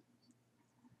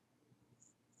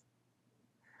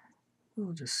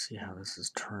 We'll just see how this has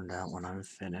turned out when I'm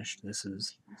finished. This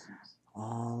is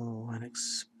all an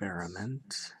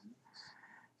experiment.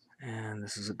 And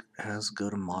this is as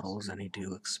good a model as any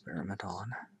do experiment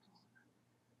on.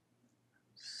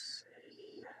 Let's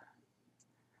see.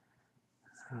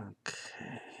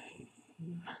 Okay.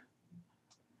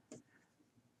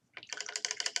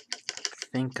 I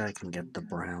think I can get the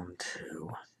brown too.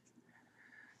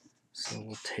 So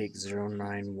we'll take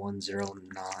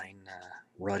 09109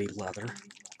 Ruddy leather.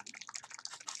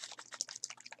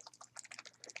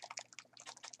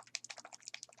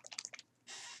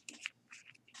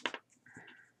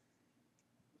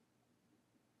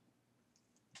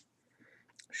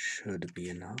 Should be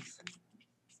enough.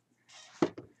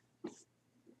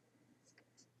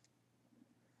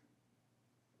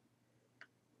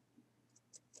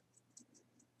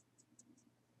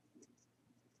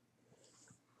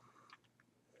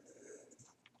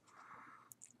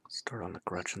 Start on the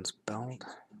Gretchen's belt.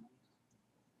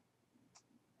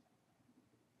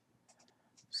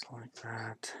 Just like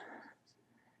that.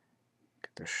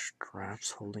 Get the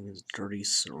straps holding his dirty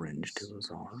syringe to his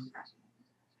arm.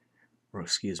 Or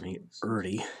excuse me,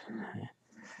 Ruddy.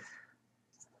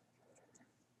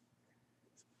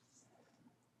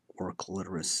 Orc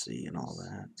literacy and all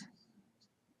that.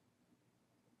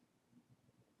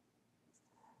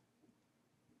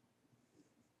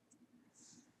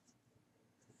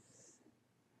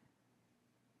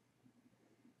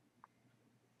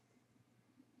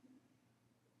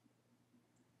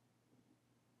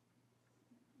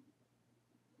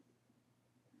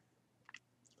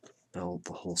 Build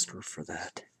the holster for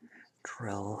that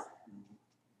drill.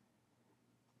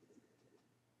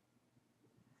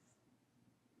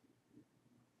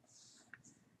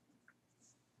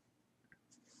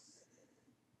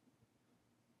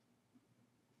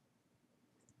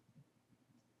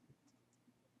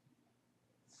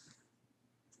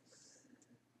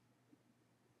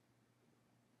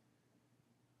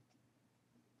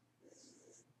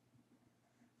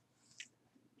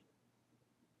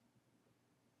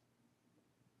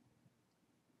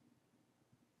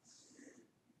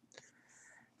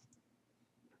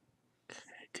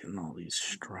 Getting all these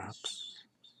straps,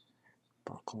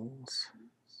 buckles.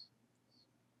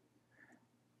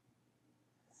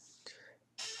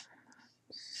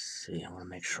 Let's see, I want to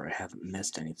make sure I haven't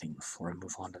missed anything before I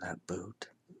move on to that boot.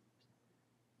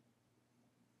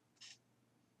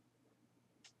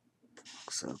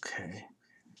 Looks okay.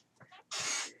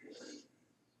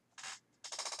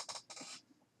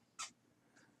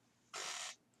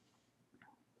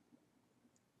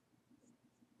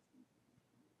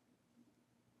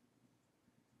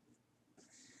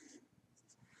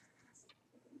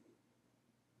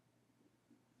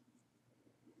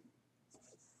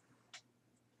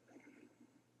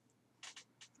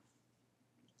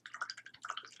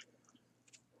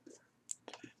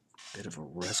 Bit of a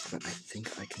risk, but I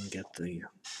think I can get the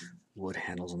wood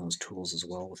handles on those tools as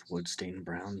well with Woodstain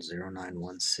Brown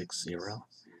 09160.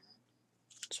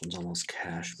 This one's almost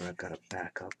cashed, but I've got a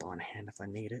backup on hand if I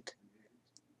need it.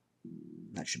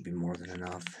 That should be more than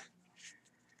enough.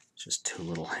 It's just two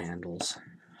little handles.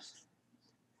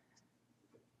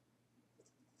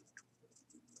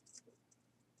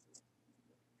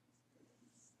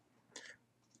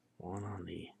 One on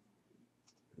the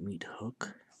meat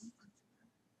hook.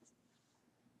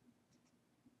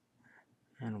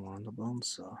 And one on the bone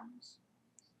saw.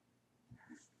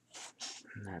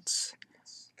 And that's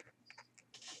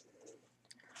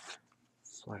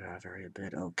flat Ivory a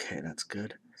bit. Okay, that's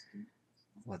good.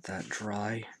 Let that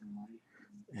dry.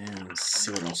 And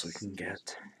see what else we can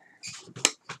get.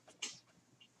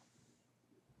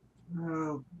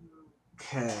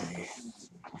 Okay.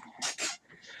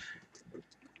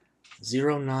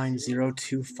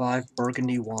 09025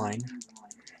 Burgundy wine.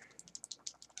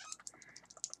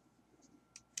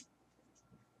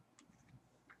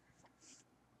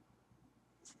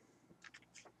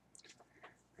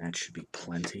 That should be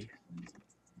plenty.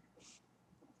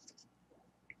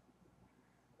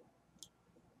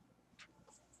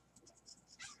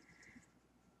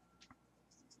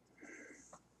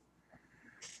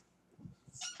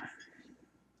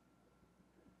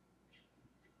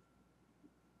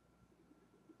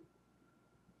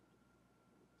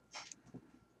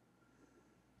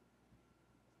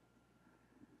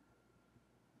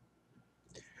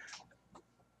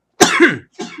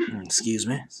 Excuse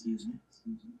me.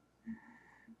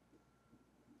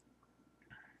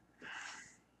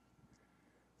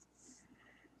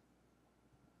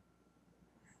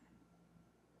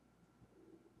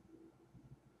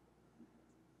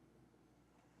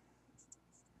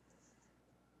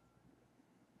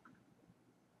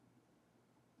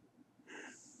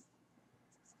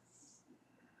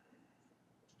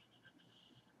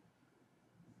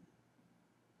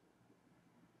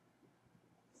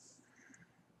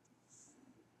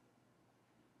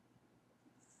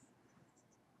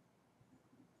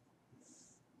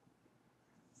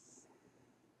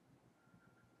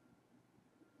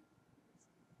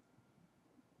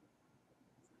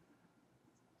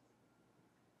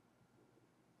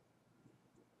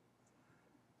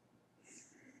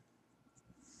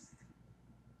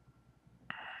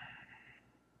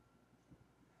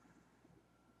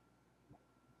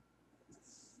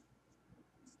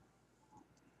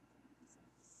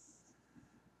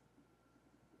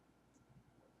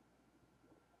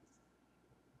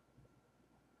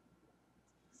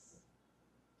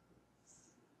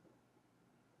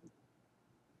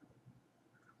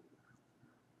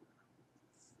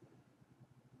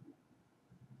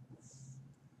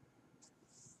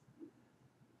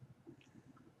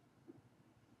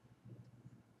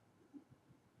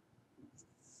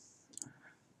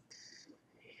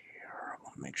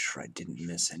 Make sure I didn't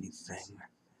miss anything.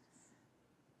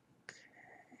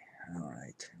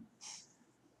 Alright.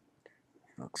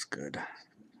 Looks good.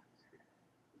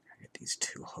 Get these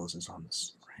two hoses on the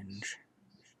syringe.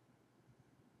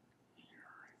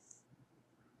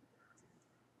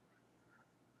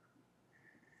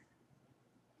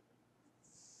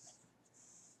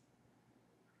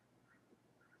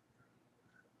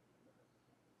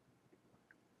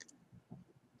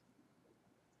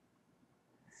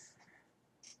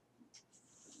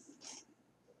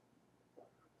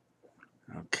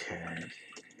 Okay.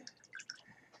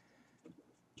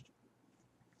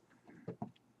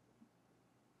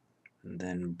 And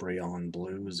then Breonne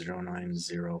Blue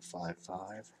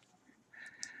 09055.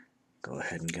 Go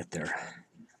ahead and get their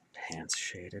pants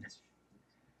shaded.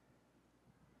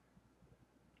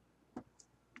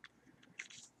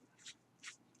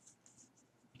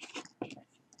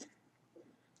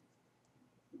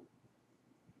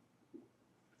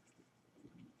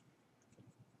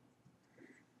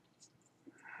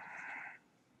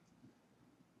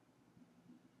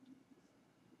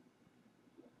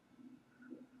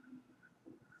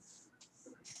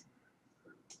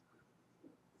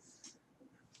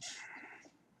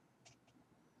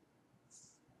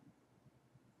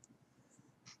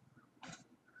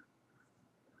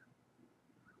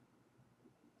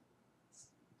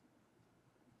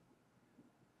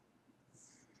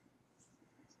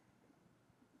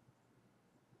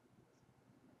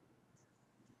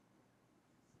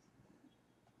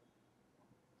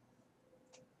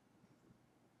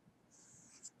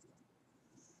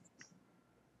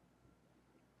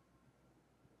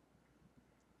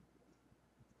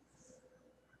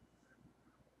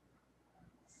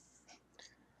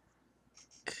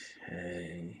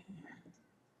 Okay.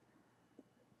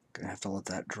 Gonna have to let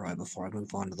that dry before I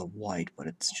move on to the white, but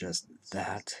it's just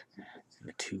that and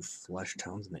the two flesh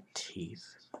tones and the teeth.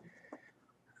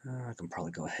 I can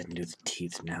probably go ahead and do the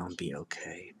teeth now and be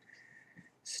okay.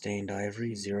 Stained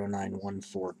Ivory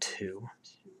 09142.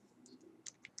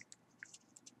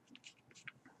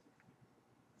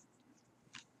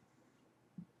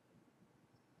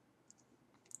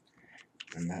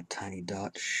 And that tiny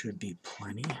dot should be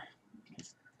plenty.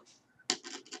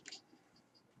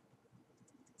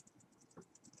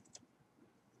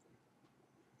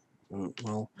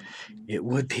 Well, it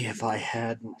would be if I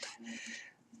hadn't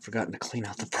forgotten to clean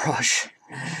out the brush.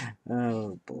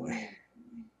 Oh boy.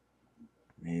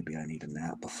 Maybe I need a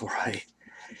nap before I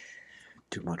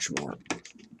do much more.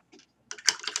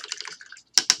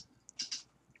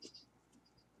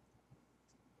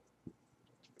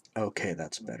 Okay,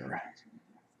 that's better.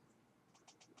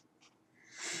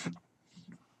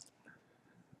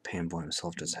 Painboy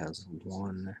himself just has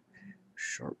one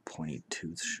sharp pointy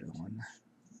tooth showing.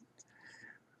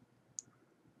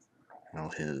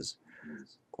 While his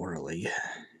orally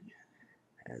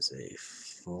has a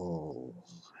full,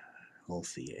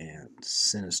 healthy, and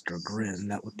sinister grin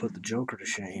that would put the Joker to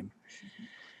shame.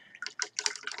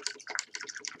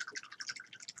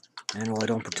 And while I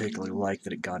don't particularly like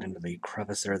that it got into the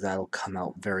crevice there, that'll come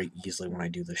out very easily when I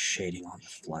do the shading on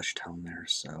the flesh tone there,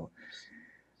 so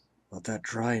let that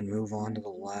dry and move on to the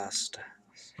last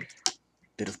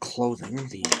bit of clothing,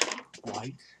 the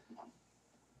white.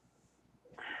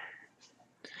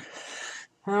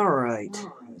 Alright.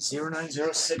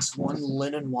 09061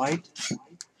 linen white.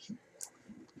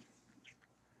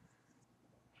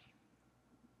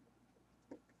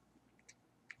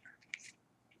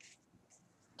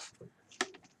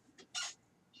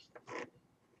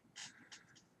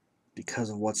 Because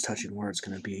of what's touching where, it's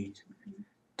going to be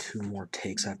 2 more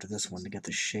takes after this one to get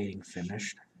the shading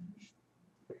finished.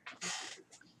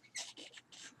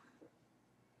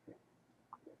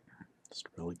 Just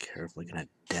really carefully going to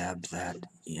dab that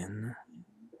in.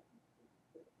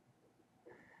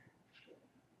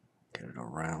 Get it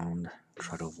around.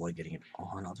 Try to avoid getting it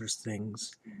on other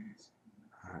things.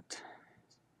 But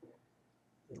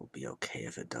it'll be okay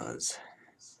if it does.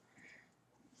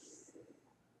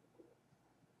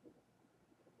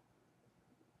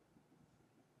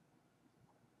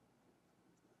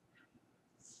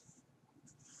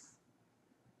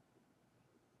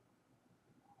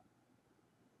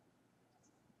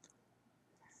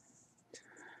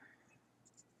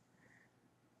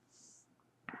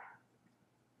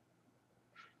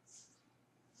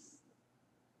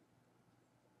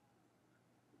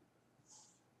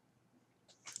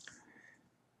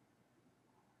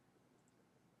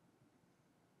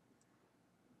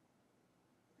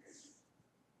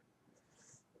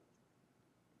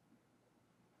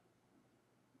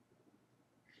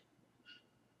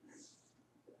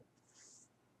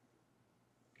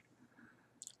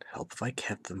 Help if I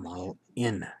kept the model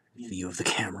in view of the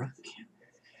camera.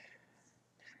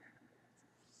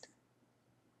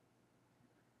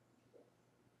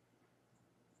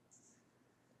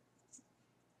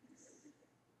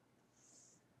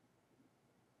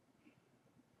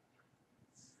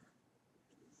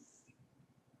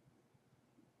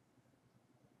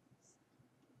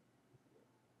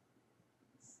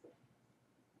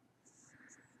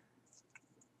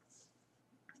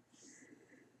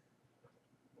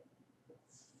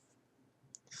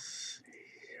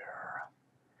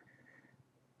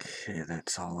 Okay,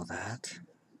 that's all of that.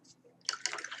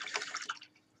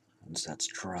 Once that's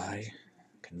dry, I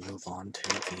can move on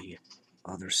to the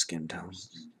other skin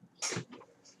tones.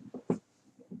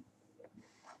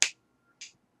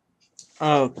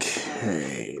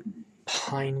 Okay,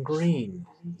 Pine Green,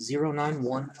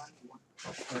 091.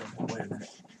 Oh, wait a minute.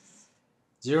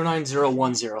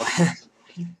 09010.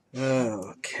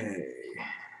 Okay.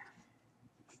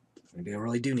 Maybe I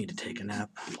really do need to take a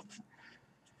nap.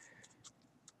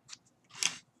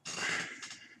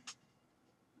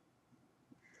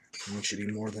 It should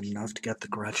be more than enough to get the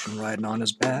Gretchen riding on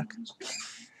his back.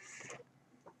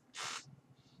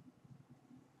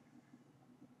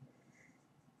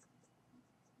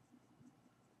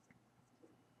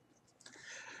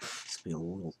 This will be a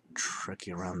little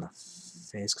tricky around the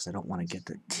face because I don't want to get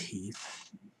the teeth.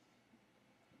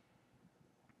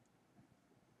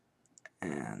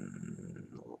 And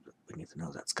a little bit beneath the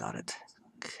nose, that's got it.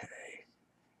 Okay.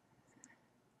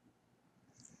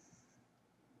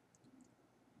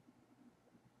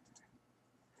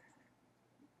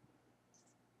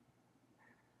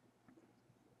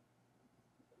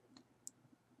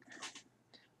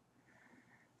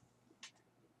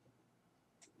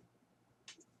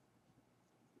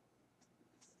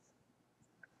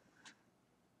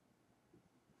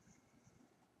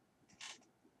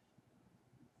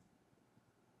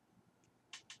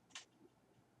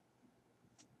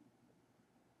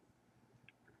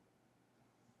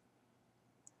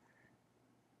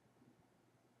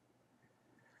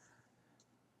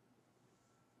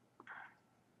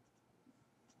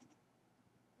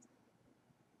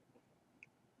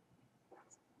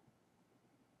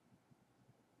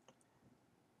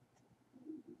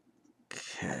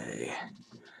 Okay.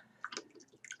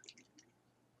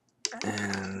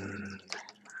 And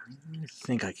I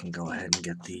think I can go ahead and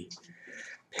get the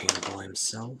Painboy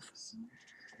himself.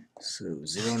 So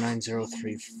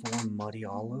 09034 Muddy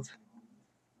Olive.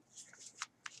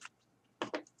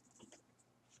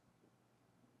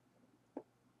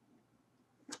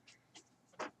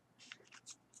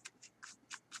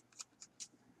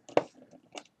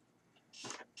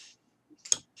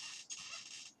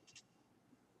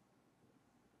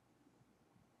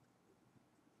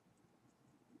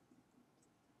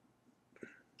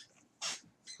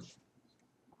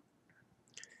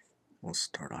 We'll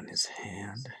start on his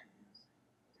hand.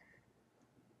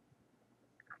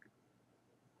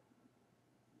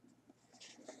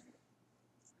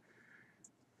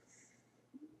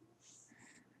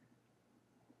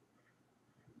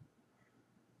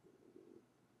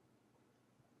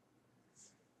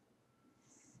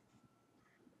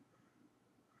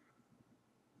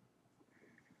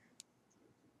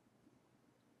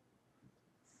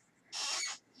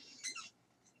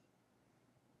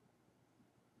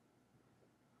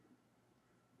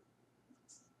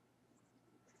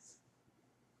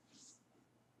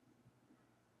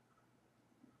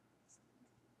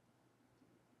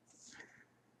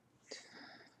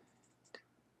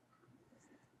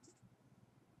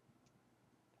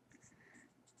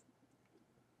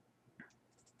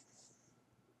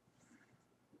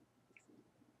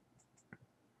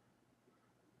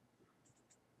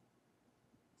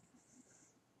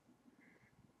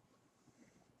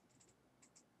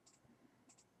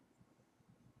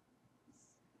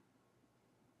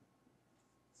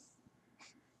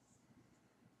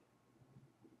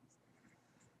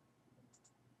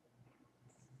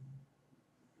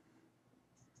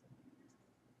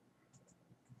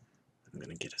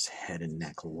 going to get his head and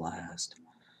neck last,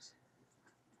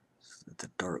 so that the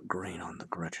dark green on the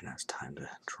Gretchen has time to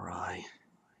dry.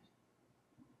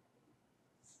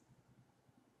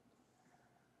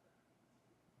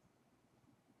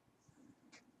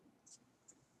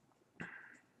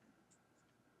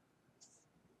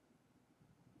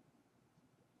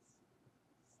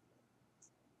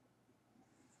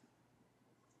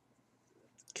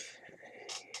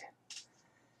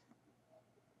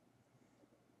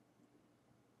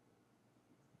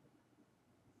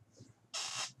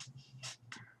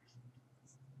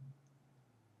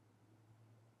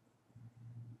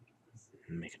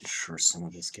 Making sure some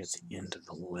of this gets into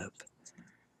the lip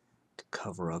to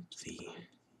cover up the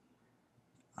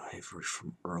ivory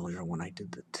from earlier when I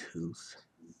did the tooth.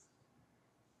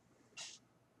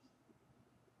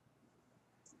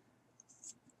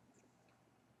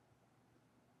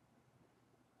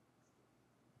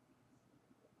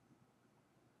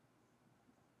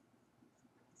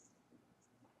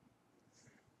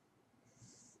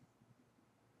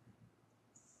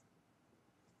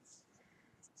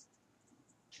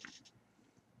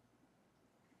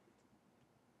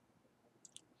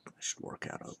 Should work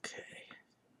out okay.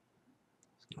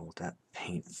 So let that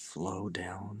paint flow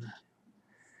down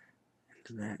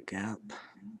into that gap,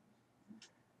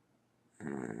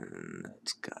 and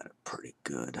that's got it pretty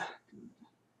good.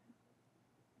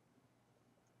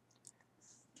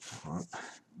 Well,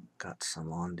 got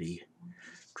some on the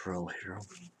drill here.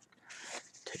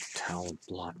 Take a towel and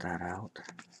blot that out.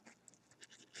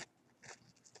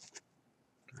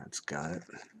 That's got it.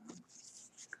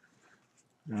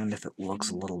 And if it looks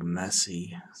a little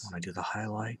messy when I do the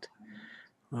highlight,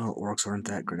 well, orcs aren't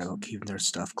that great about keeping their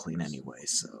stuff clean anyway,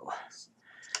 so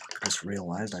I just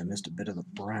realized I missed a bit of the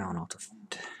brown. I'll have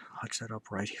to touch that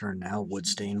up right here now.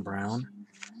 Woodstain brown.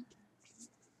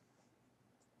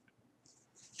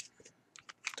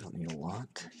 Don't need a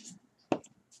lot. So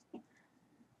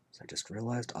I just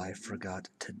realized I forgot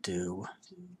to do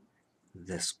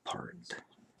this part.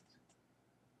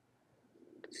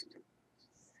 Just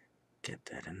get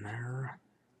that in there.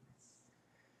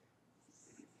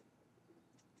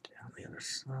 Down the other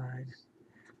side.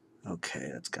 Okay,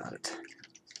 that's got it.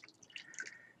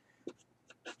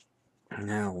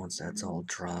 Now, once that's all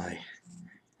dry,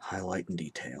 highlight and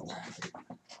detail.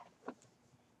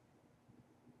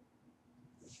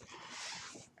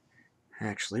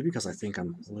 Actually, because I think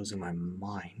I'm losing my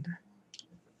mind,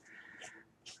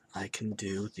 I can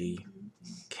do the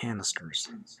canisters.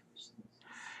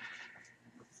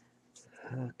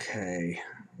 Okay,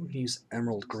 we'll use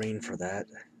emerald green for that.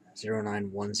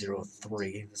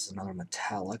 09103. This is another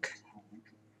metallic.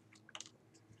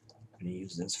 I'm going to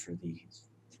use this for the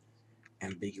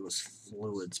ambiguous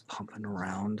fluids pumping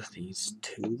around these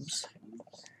tubes.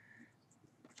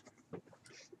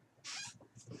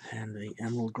 And the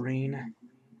emerald green,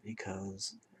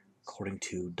 because according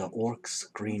to the orcs,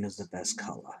 green is the best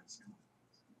color.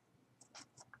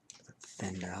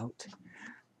 Thinned out.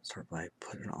 Start by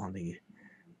putting it on the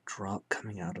drop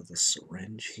coming out of the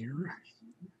syringe here.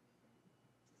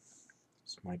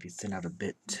 This might be thinned out a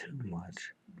bit too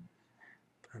much,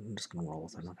 but I'm just going to roll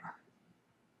with it. I'm not gonna...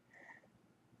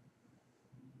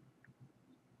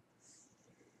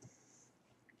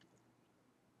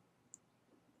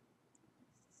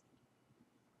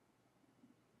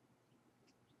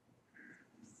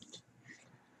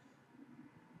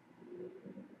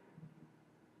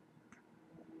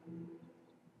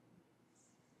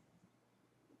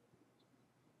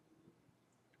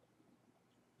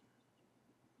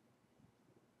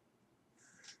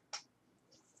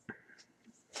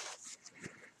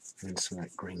 And some of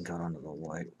that green got onto the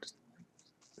white.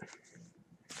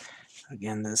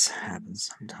 Again, this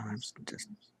happens sometimes. Just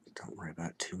don't worry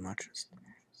about it too much. Just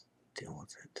deal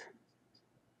with it.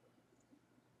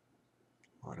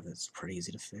 A lot of it's pretty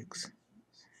easy to fix.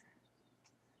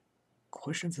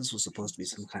 Question if this was supposed to be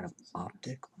some kind of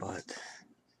optic, but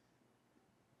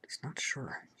just not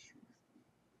sure.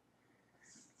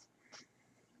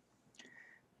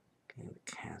 Okay,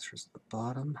 the canisters at the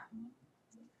bottom.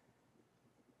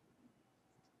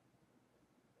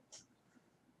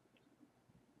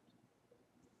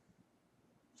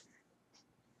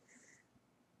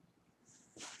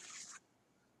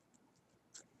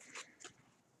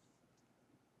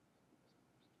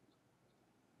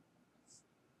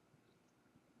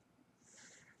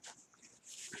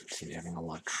 Seem to be having a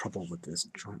lot of trouble with this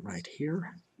joint right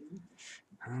here.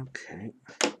 Okay.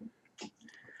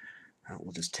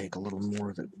 We'll just take a little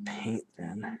more of the paint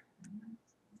then.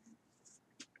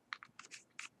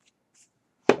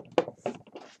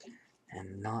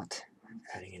 And not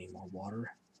adding any more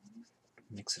water.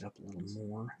 Mix it up a little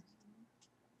more.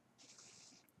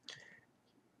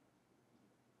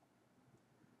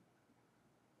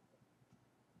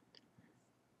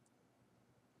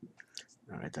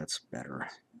 Alright, that's better.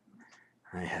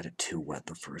 I had it too wet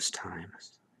the first time.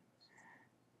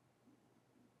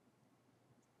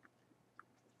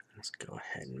 Let's go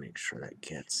ahead and make sure that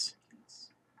gets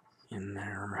in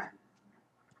there.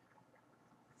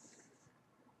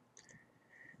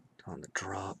 On the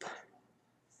drop.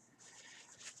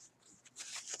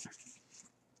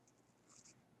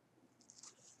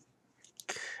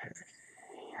 Okay.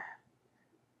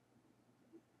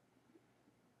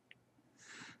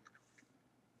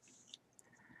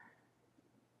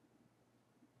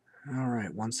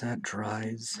 Alright, once that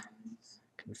dries,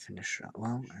 I can finish up.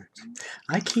 Well,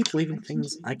 I keep leaving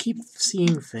things, I keep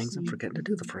seeing things and forgetting to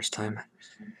do the first time.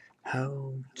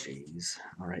 Oh, jeez.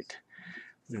 Alright,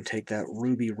 I'm going to take that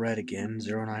ruby red again,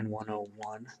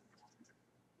 09101.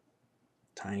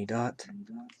 Tiny dot.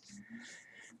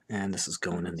 And this is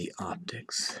going in the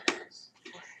optics,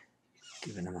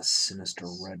 giving them a sinister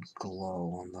red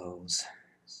glow on those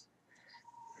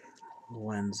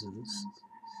lenses.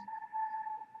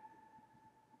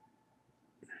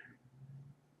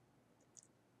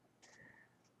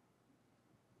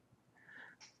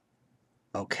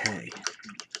 Okay.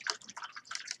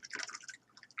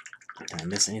 Did I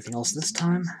miss anything else this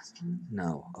time?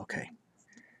 No. Okay.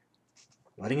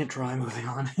 Letting it dry, moving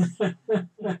on.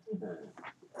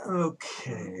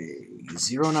 Okay.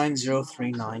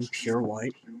 09039 pure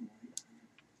white.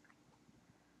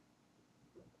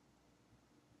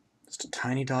 Just a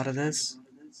tiny dot of this.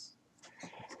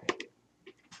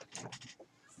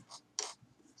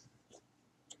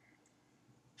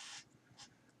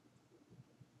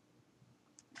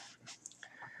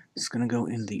 It's going to go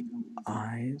in the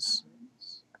eyes.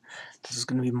 This is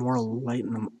going to be more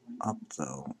lighten them up,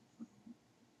 though.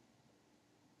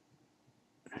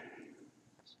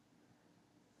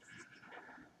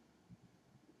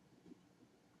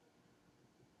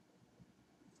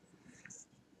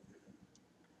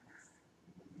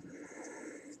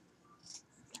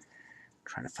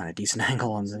 Trying to find a decent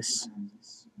angle on this.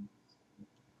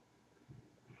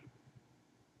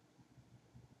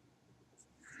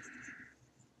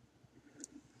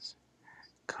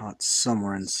 Caught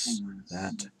somewhere in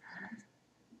that.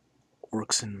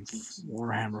 Orcs in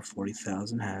Warhammer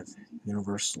 40,000 have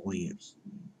universally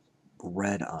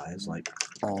red eyes, like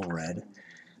all red.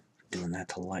 Doing that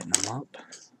to lighten them up.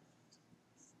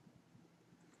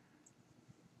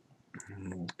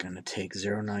 And we're going to take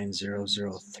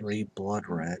 09003 blood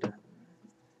red.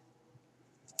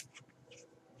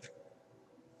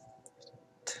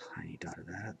 Tiny dot of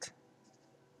that.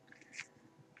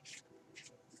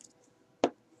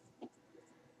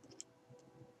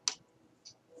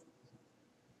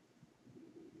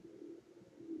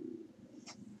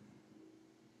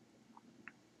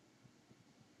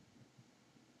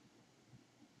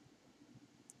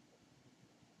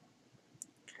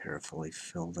 Carefully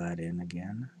fill that in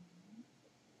again.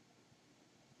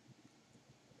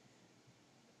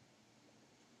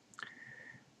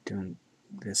 Doing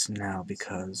this now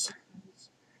because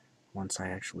once I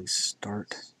actually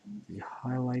start the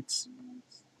highlights,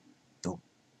 they'll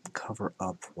cover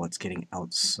up what's getting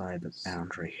outside the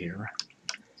boundary here.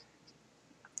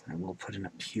 I will put in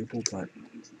a pupil, but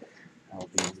that'll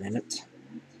be a minute.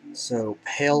 So,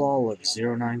 pale olive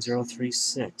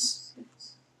 09036.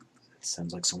 It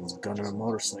sounds like someone's gunning a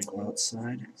motorcycle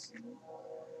outside.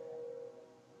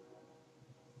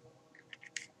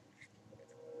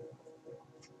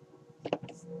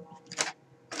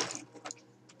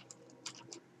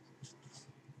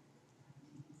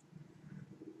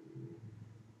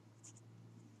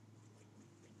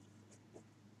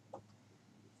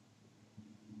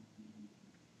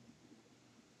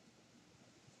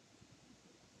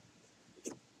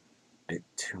 Bit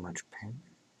too much paint.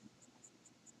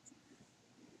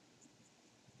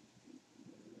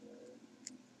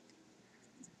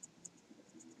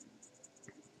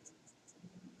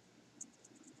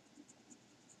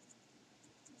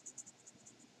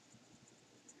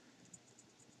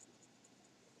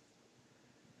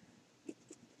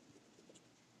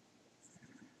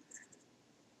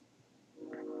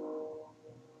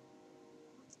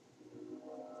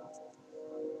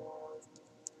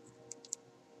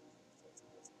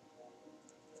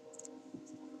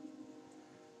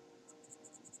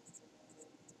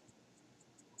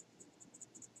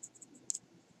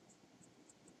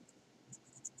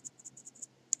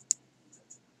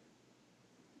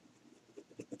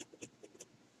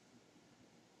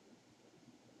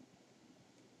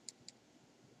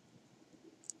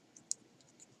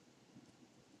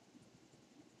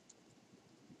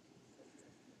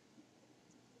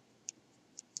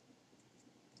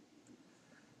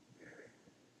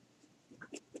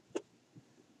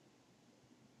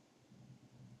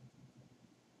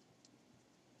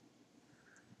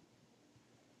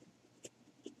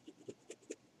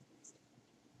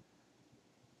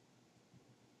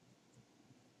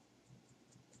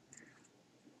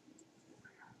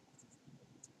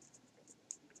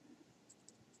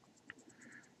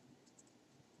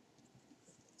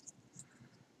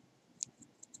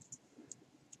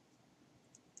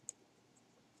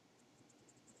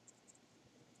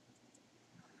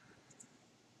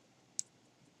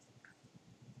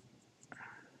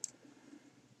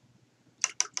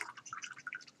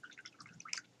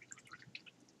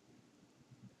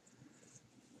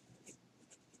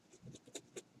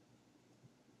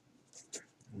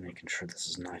 Making sure this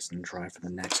is nice and dry for the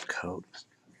next coat.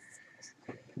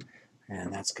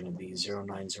 And that's going to be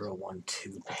 09012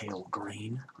 Pale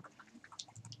Green.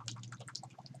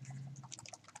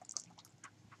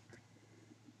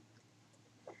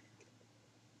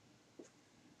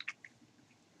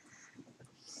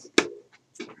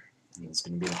 And it's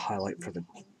going to be the highlight for the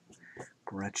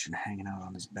Gretchen hanging out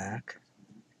on his back.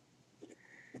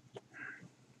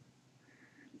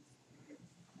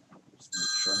 Just make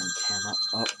sure I'm camera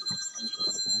up.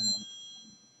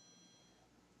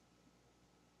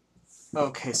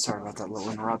 Okay, sorry about that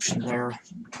little interruption there.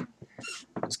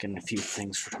 Just getting a few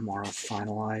things for tomorrow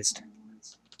finalized.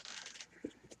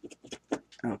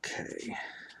 Okay.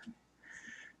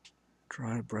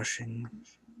 Dry brushing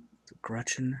the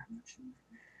Gretchen.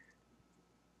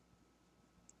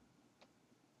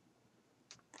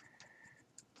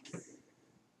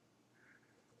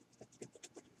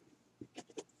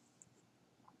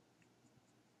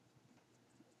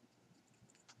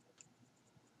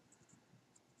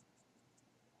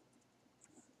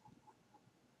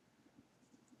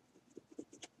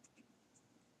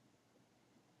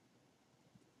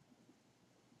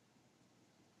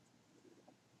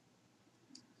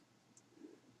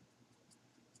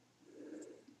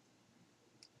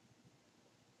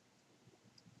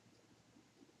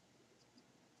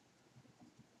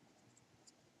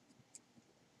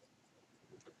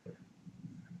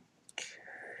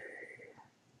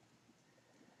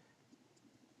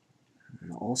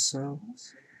 And also,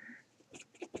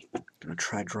 I'm going to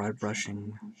try dry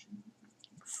brushing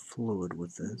fluid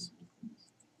with this.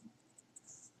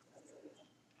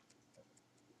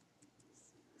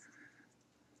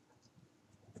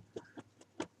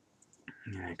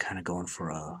 Yeah, kind of going for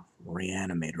a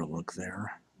reanimator look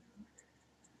there.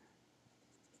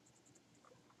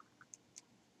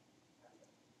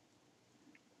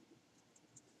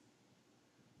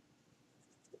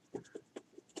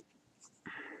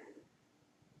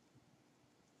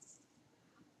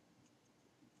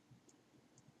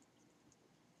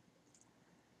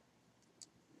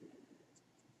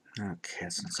 Okay,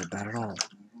 that's not so bad at all.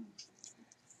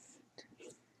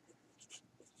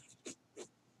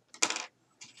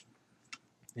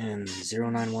 And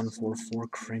 09144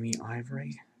 Creamy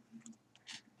Ivory.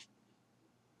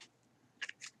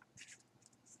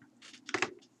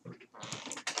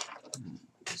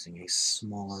 Using a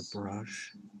smaller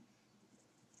brush.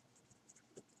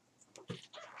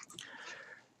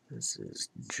 This is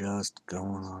just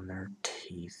going on their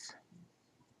teeth.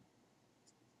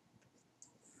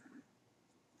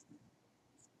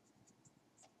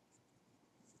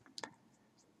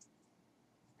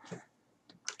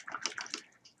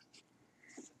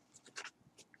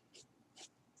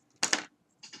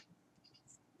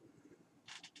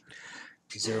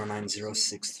 Zero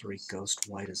 9063 Ghost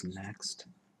White is next.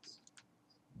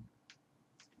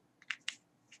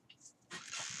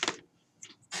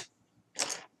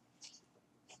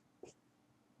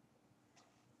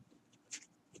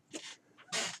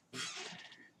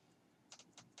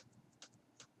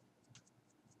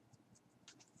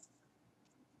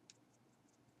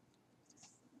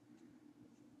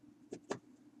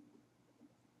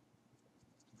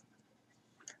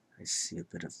 I see a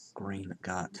bit of green that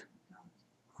got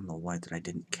on the white that I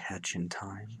didn't catch in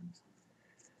time.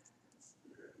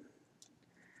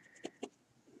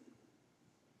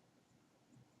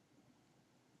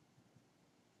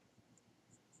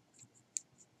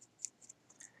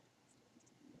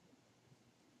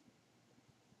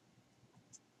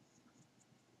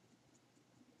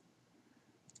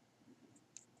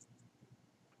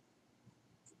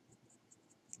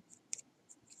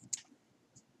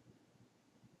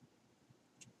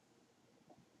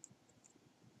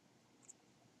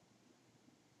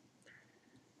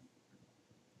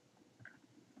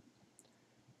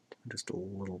 Just a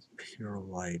little pure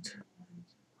white.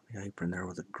 The apron there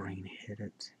with a green hit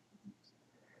it.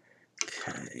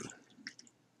 Okay.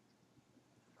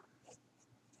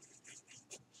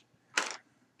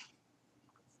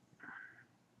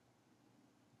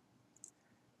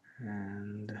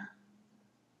 And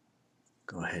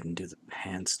go ahead and do the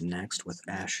pants next with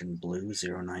Ashen Blue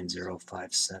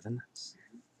 09057.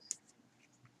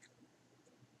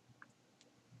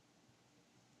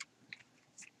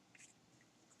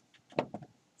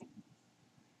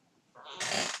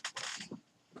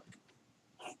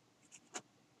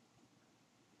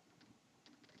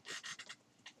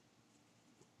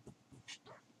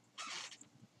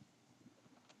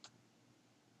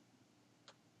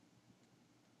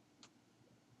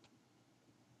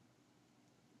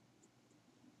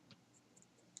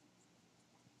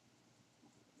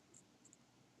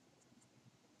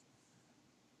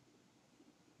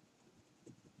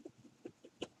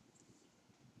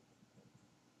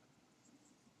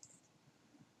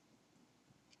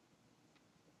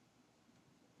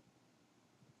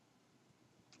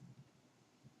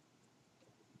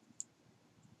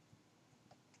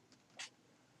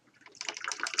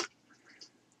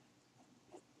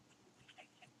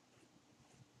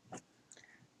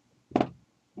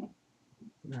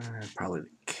 Probably the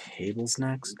cables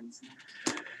next.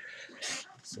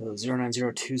 So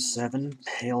 09027,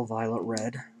 pale violet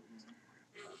red.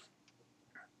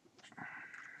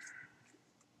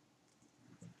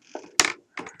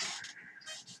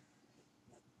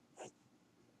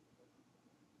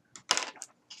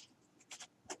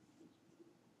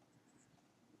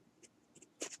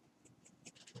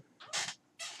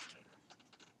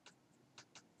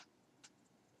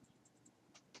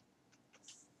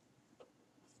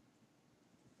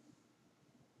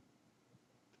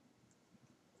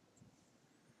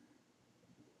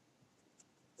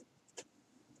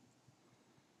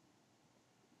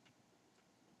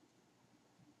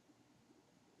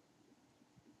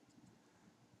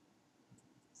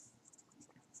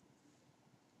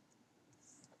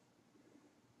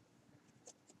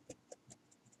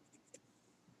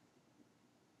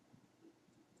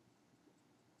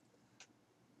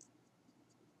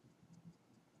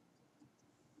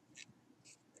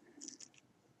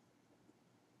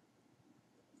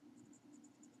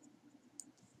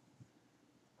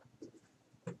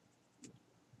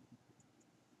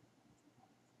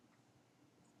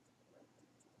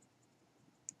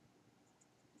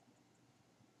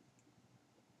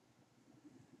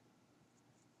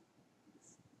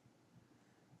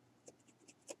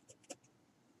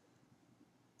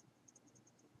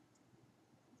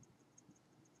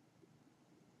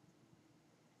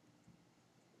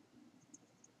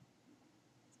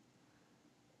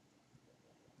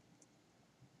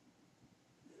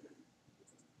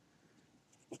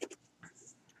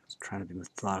 Trying to be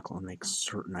methodical and make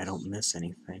certain I don't miss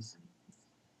anything.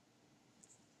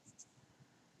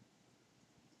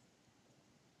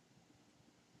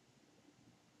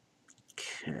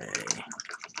 Okay.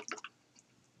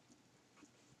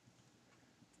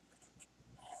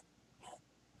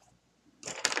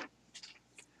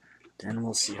 Then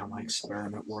we'll see how my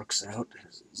experiment works out.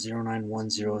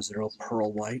 09100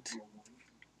 pearl white.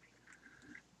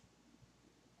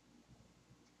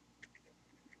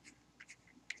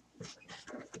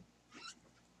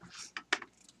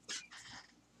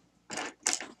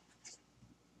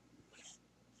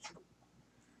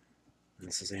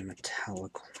 This is a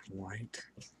metallic white.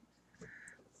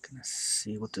 Gonna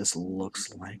see what this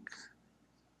looks like.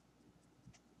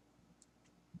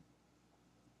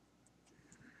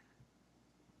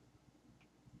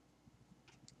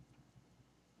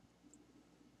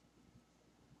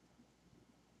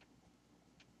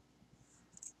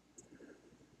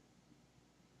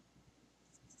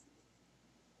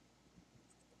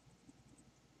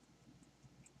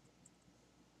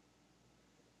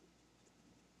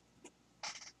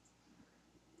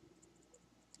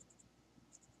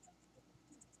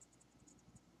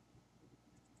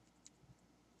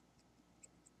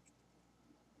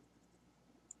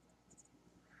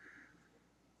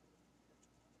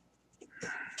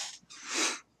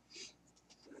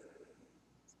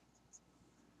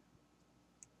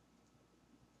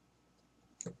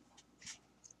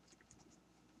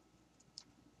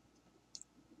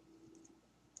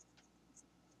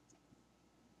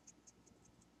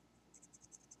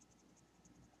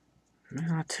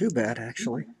 Not too bad,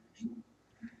 actually.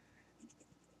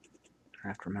 I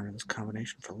have to remember this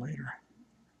combination for later.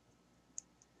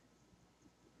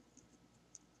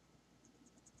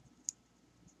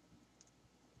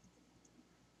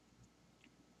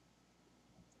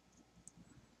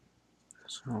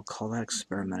 So I'll call that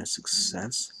experiment a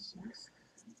success.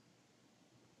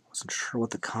 Wasn't sure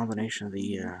what the combination of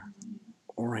the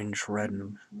orange, red,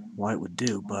 and white would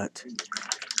do, but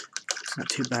it's not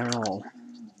too bad at all.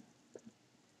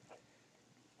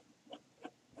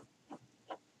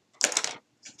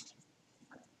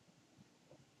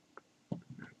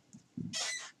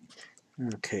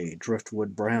 Okay,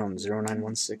 Driftwood Brown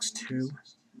 09162.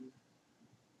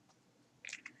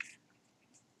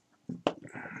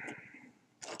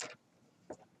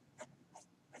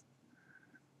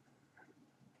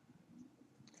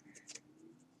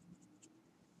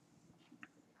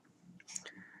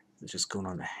 It's just going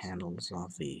on the handles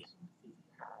of the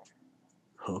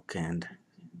hook and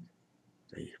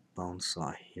the bone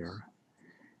saw here.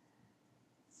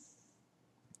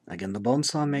 Again, the bone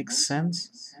saw makes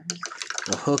sense.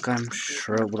 The hook, I'm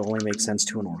sure it would only make sense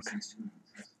to an orc.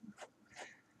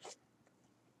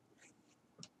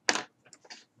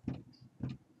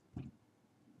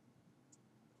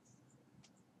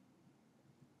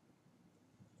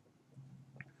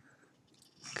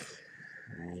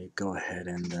 Okay, go ahead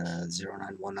and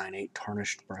 09198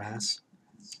 Tarnished brass.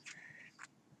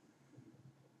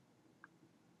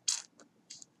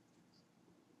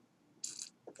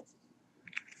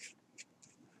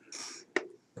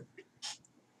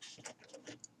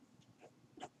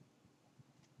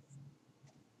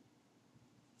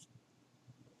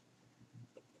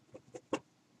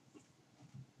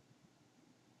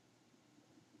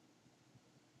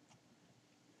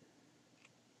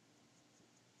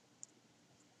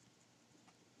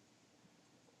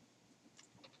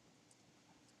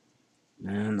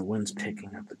 And the wind's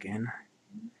picking up again.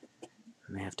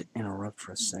 I may have to interrupt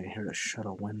for a second here to shut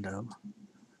a window.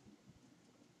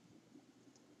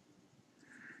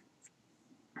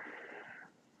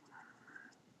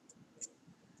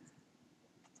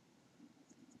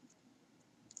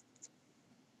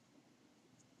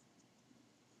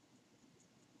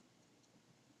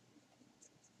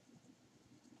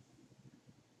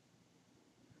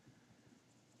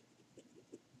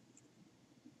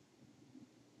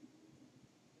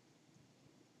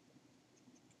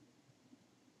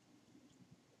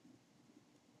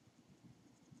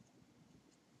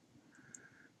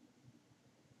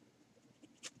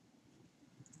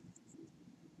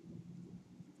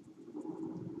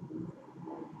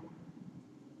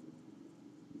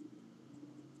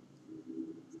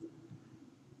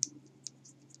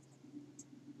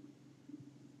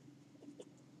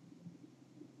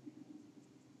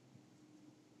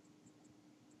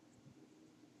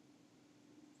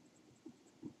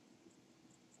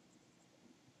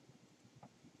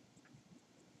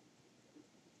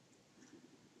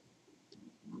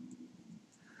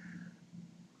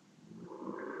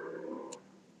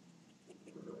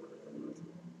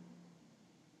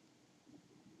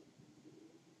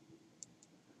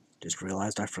 Just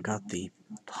realized I forgot the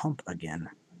pump again.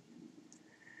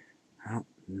 Well,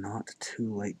 not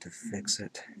too late to fix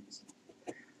it.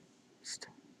 Just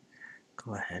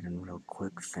go ahead and real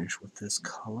quick finish with this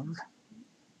color.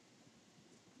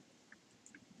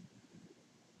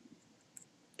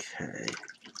 Okay.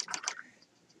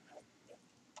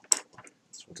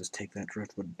 So we'll just take that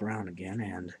Driftwood brown again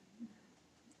and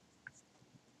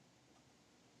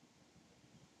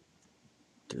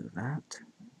do that.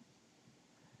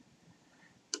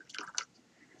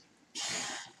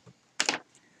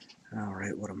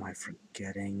 Alright, what am I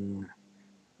forgetting?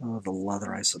 Oh, the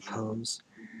leather, I suppose.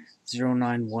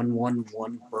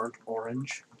 09111 burnt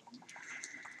orange.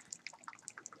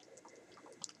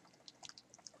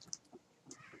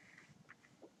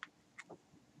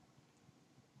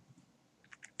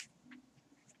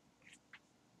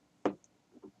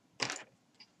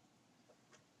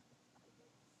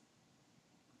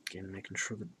 Again, making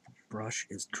sure the brush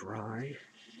is dry.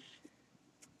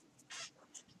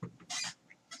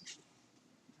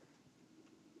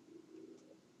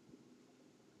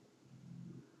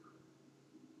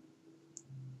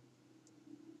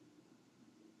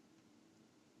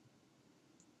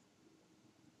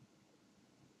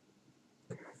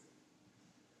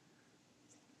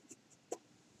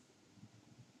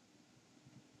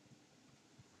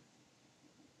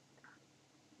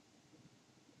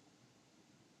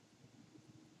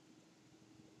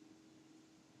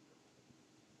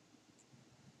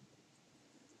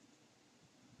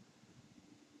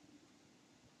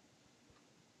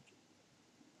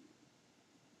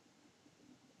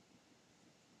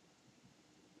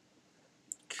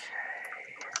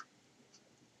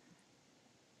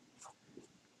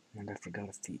 And I forgot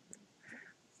a few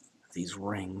of these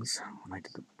rings when I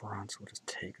did the bronze, so we'll just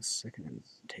take a second and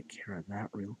take care of that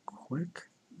real quick.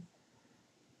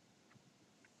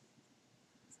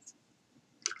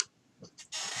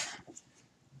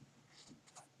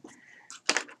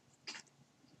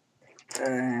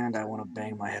 And I want to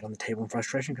bang my head on the table in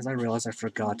frustration because I realized I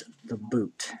forgot the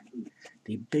boot,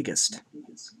 the biggest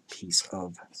piece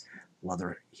of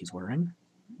leather he's wearing.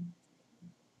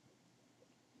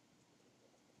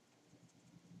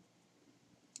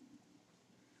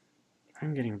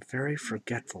 I'm getting very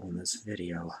forgetful in this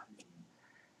video.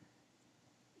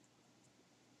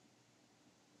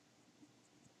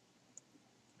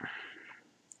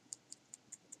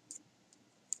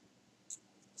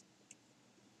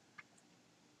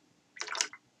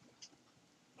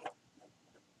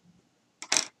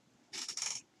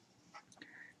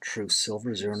 True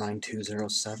Silver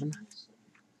 09207.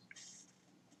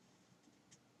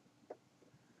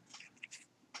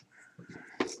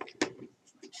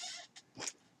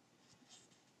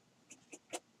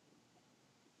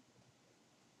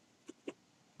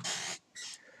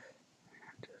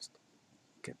 Just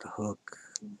get the hook,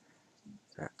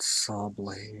 that saw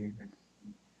blade.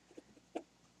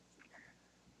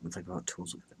 One thing about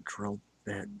tools with the drill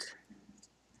bit,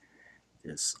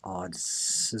 this odd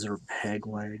scissor peg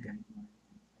leg.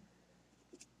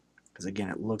 Because again,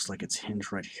 it looks like it's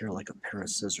hinged right here like a pair of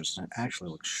scissors, and it actually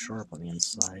looks sharp on the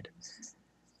inside.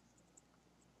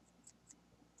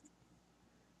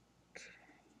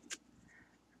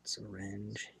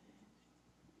 Syringe.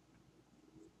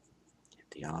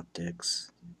 Get the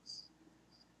optics.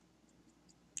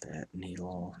 That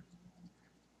needle.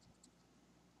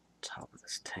 Top of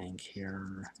this tank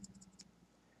here.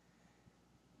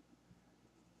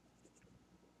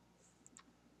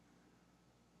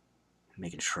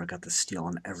 Making sure I got the steel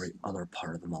on every other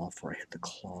part of them all before I hit the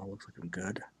claw. Looks like I'm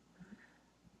good.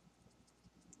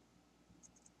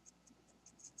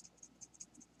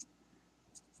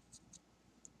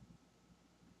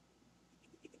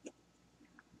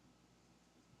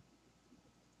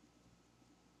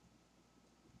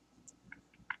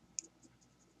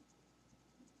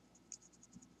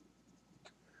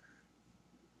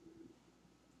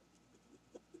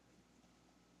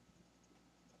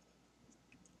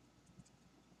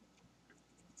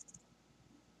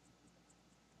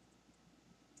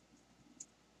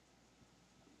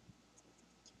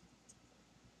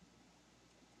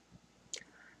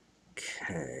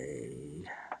 Okay.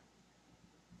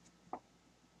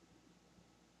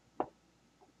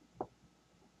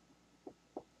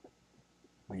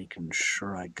 Making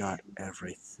sure I got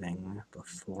everything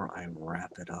before I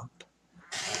wrap it up.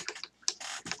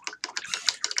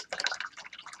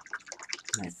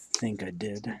 I think I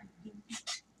did.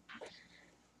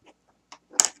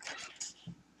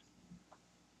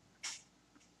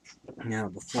 Now,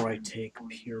 before I take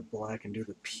pure black and do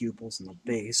the pupils and the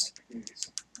base,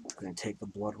 I'm going to take the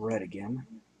blood red again.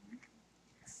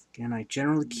 Again, I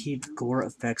generally keep gore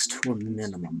effects to a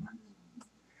minimum.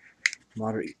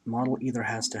 Model either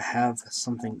has to have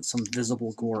some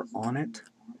visible gore on it,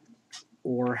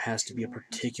 or has to be a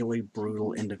particularly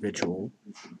brutal individual.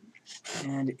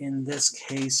 And in this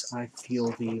case, I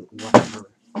feel the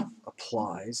latter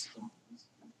applies.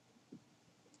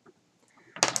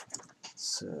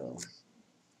 So,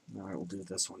 alright, we'll do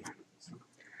this one.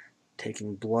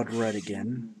 Taking blood red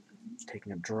again,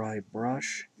 taking a dry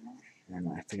brush, and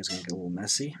I think it's going to get a little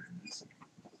messy.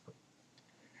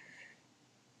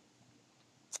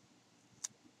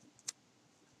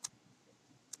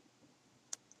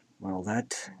 Well,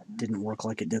 that didn't work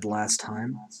like it did last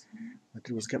time. What I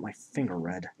did was get my finger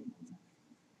red.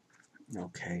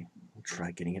 Okay, we'll try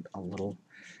getting it a little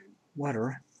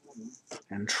wetter,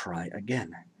 and try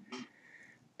again.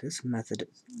 This method,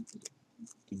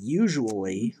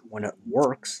 usually, when it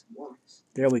works,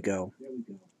 there we go,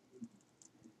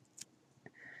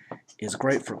 is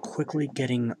great for quickly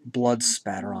getting blood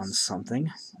spatter on something,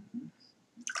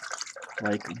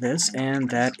 like this,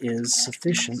 and that is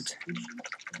sufficient.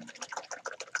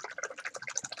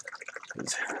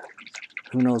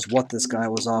 Who knows what this guy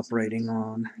was operating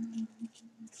on.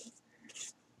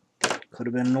 Could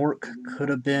have been an orc, could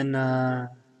have been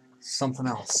something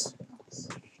else.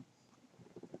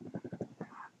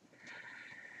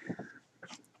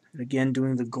 Again,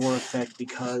 doing the gore effect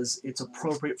because it's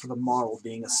appropriate for the model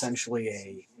being essentially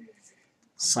a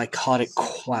psychotic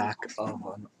quack of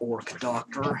an orc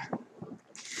doctor.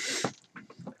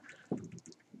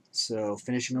 So,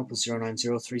 finishing up with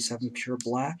 09037 pure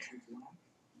black.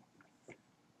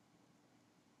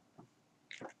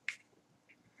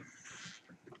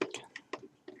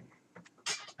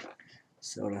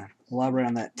 So to elaborate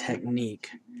on that technique,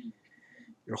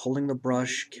 you're holding the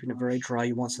brush, keeping it very dry,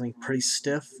 you want something pretty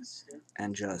stiff,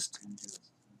 and just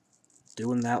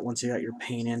doing that once you got your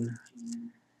paint in.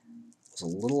 It was a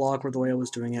little awkward the way I was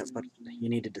doing it, but you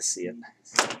needed to see it.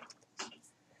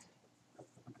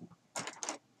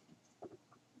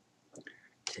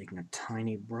 Taking a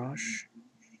tiny brush,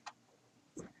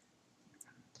 to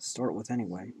start with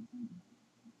anyway.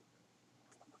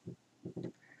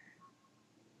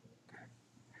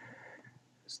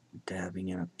 Just dabbing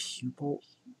in a pupil.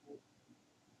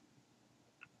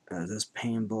 This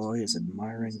Painboy is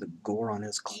admiring the gore on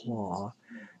his claw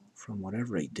from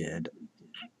whatever he did.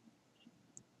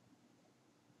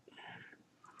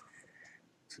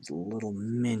 This is a little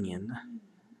minion.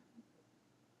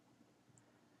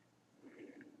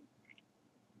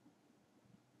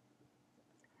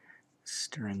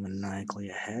 Staring maniacally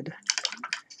ahead.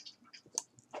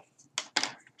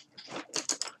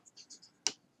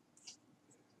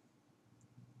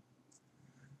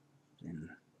 And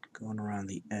going around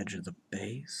the edge of the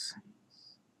base.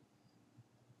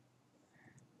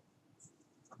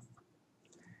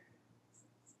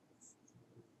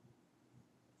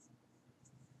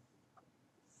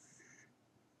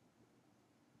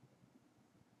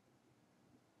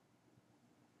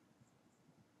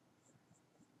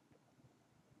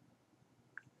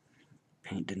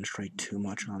 Paint didn't stray too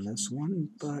much on this one,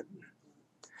 but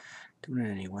doing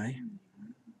it anyway.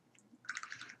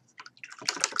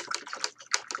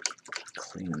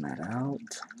 Cleaning that out.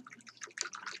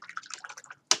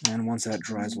 And once that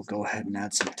dries, we'll go ahead and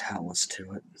add some talus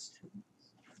to it.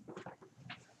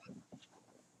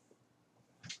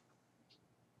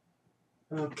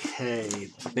 Okay,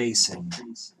 basing.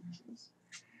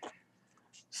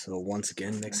 So once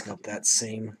again, mixing up that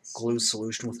same glue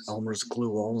solution with Elmer's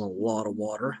glue all in a lot of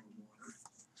water.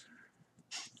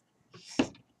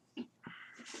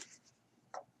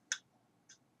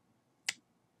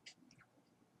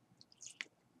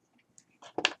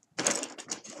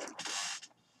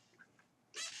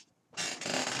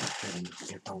 and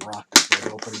get the rock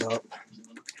that opened up.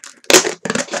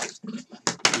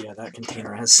 Yeah, that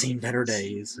container has seen better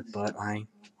days, but I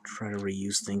try to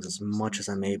reuse things as much as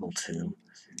I'm able to.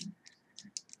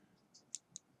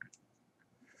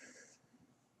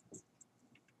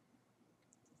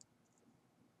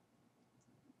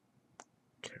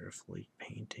 Carefully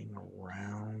painting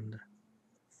around the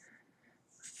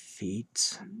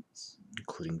feet,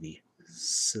 including the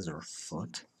scissor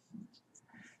foot.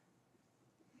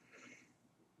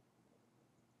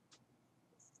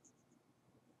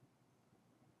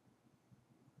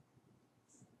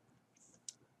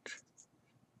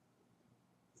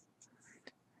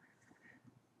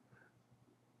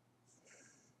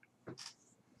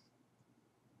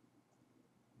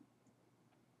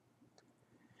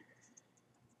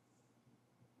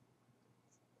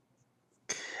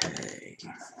 Okay.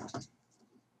 Get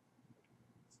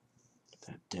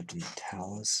that dipped in the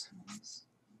talus.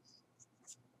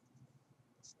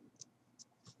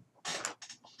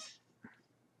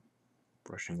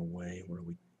 Brushing away where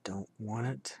we don't want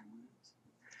it.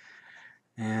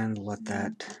 And let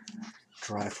that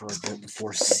dry for a bit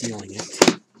before sealing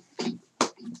it.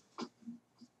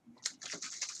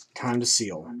 Time to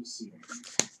seal.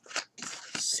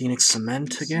 Scenic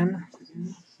cement again.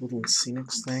 Little scenic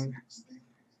thing.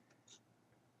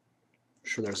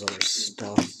 I'm sure there's other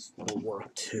stuff that'll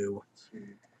work too.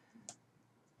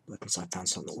 But since I found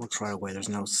something that works right away, there's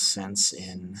no sense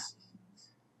in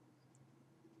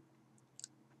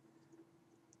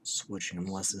switching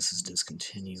unless this is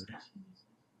discontinued.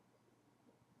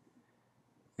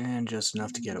 And just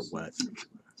enough to get it wet.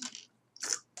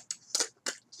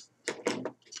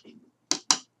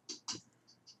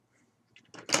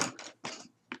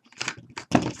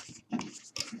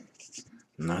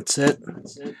 And that's it.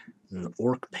 And the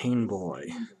Orc Painboy.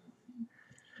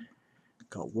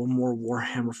 Got one more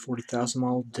Warhammer 40,000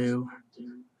 model to do,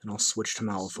 and I'll switch to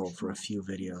Malifaux for a few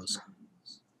videos.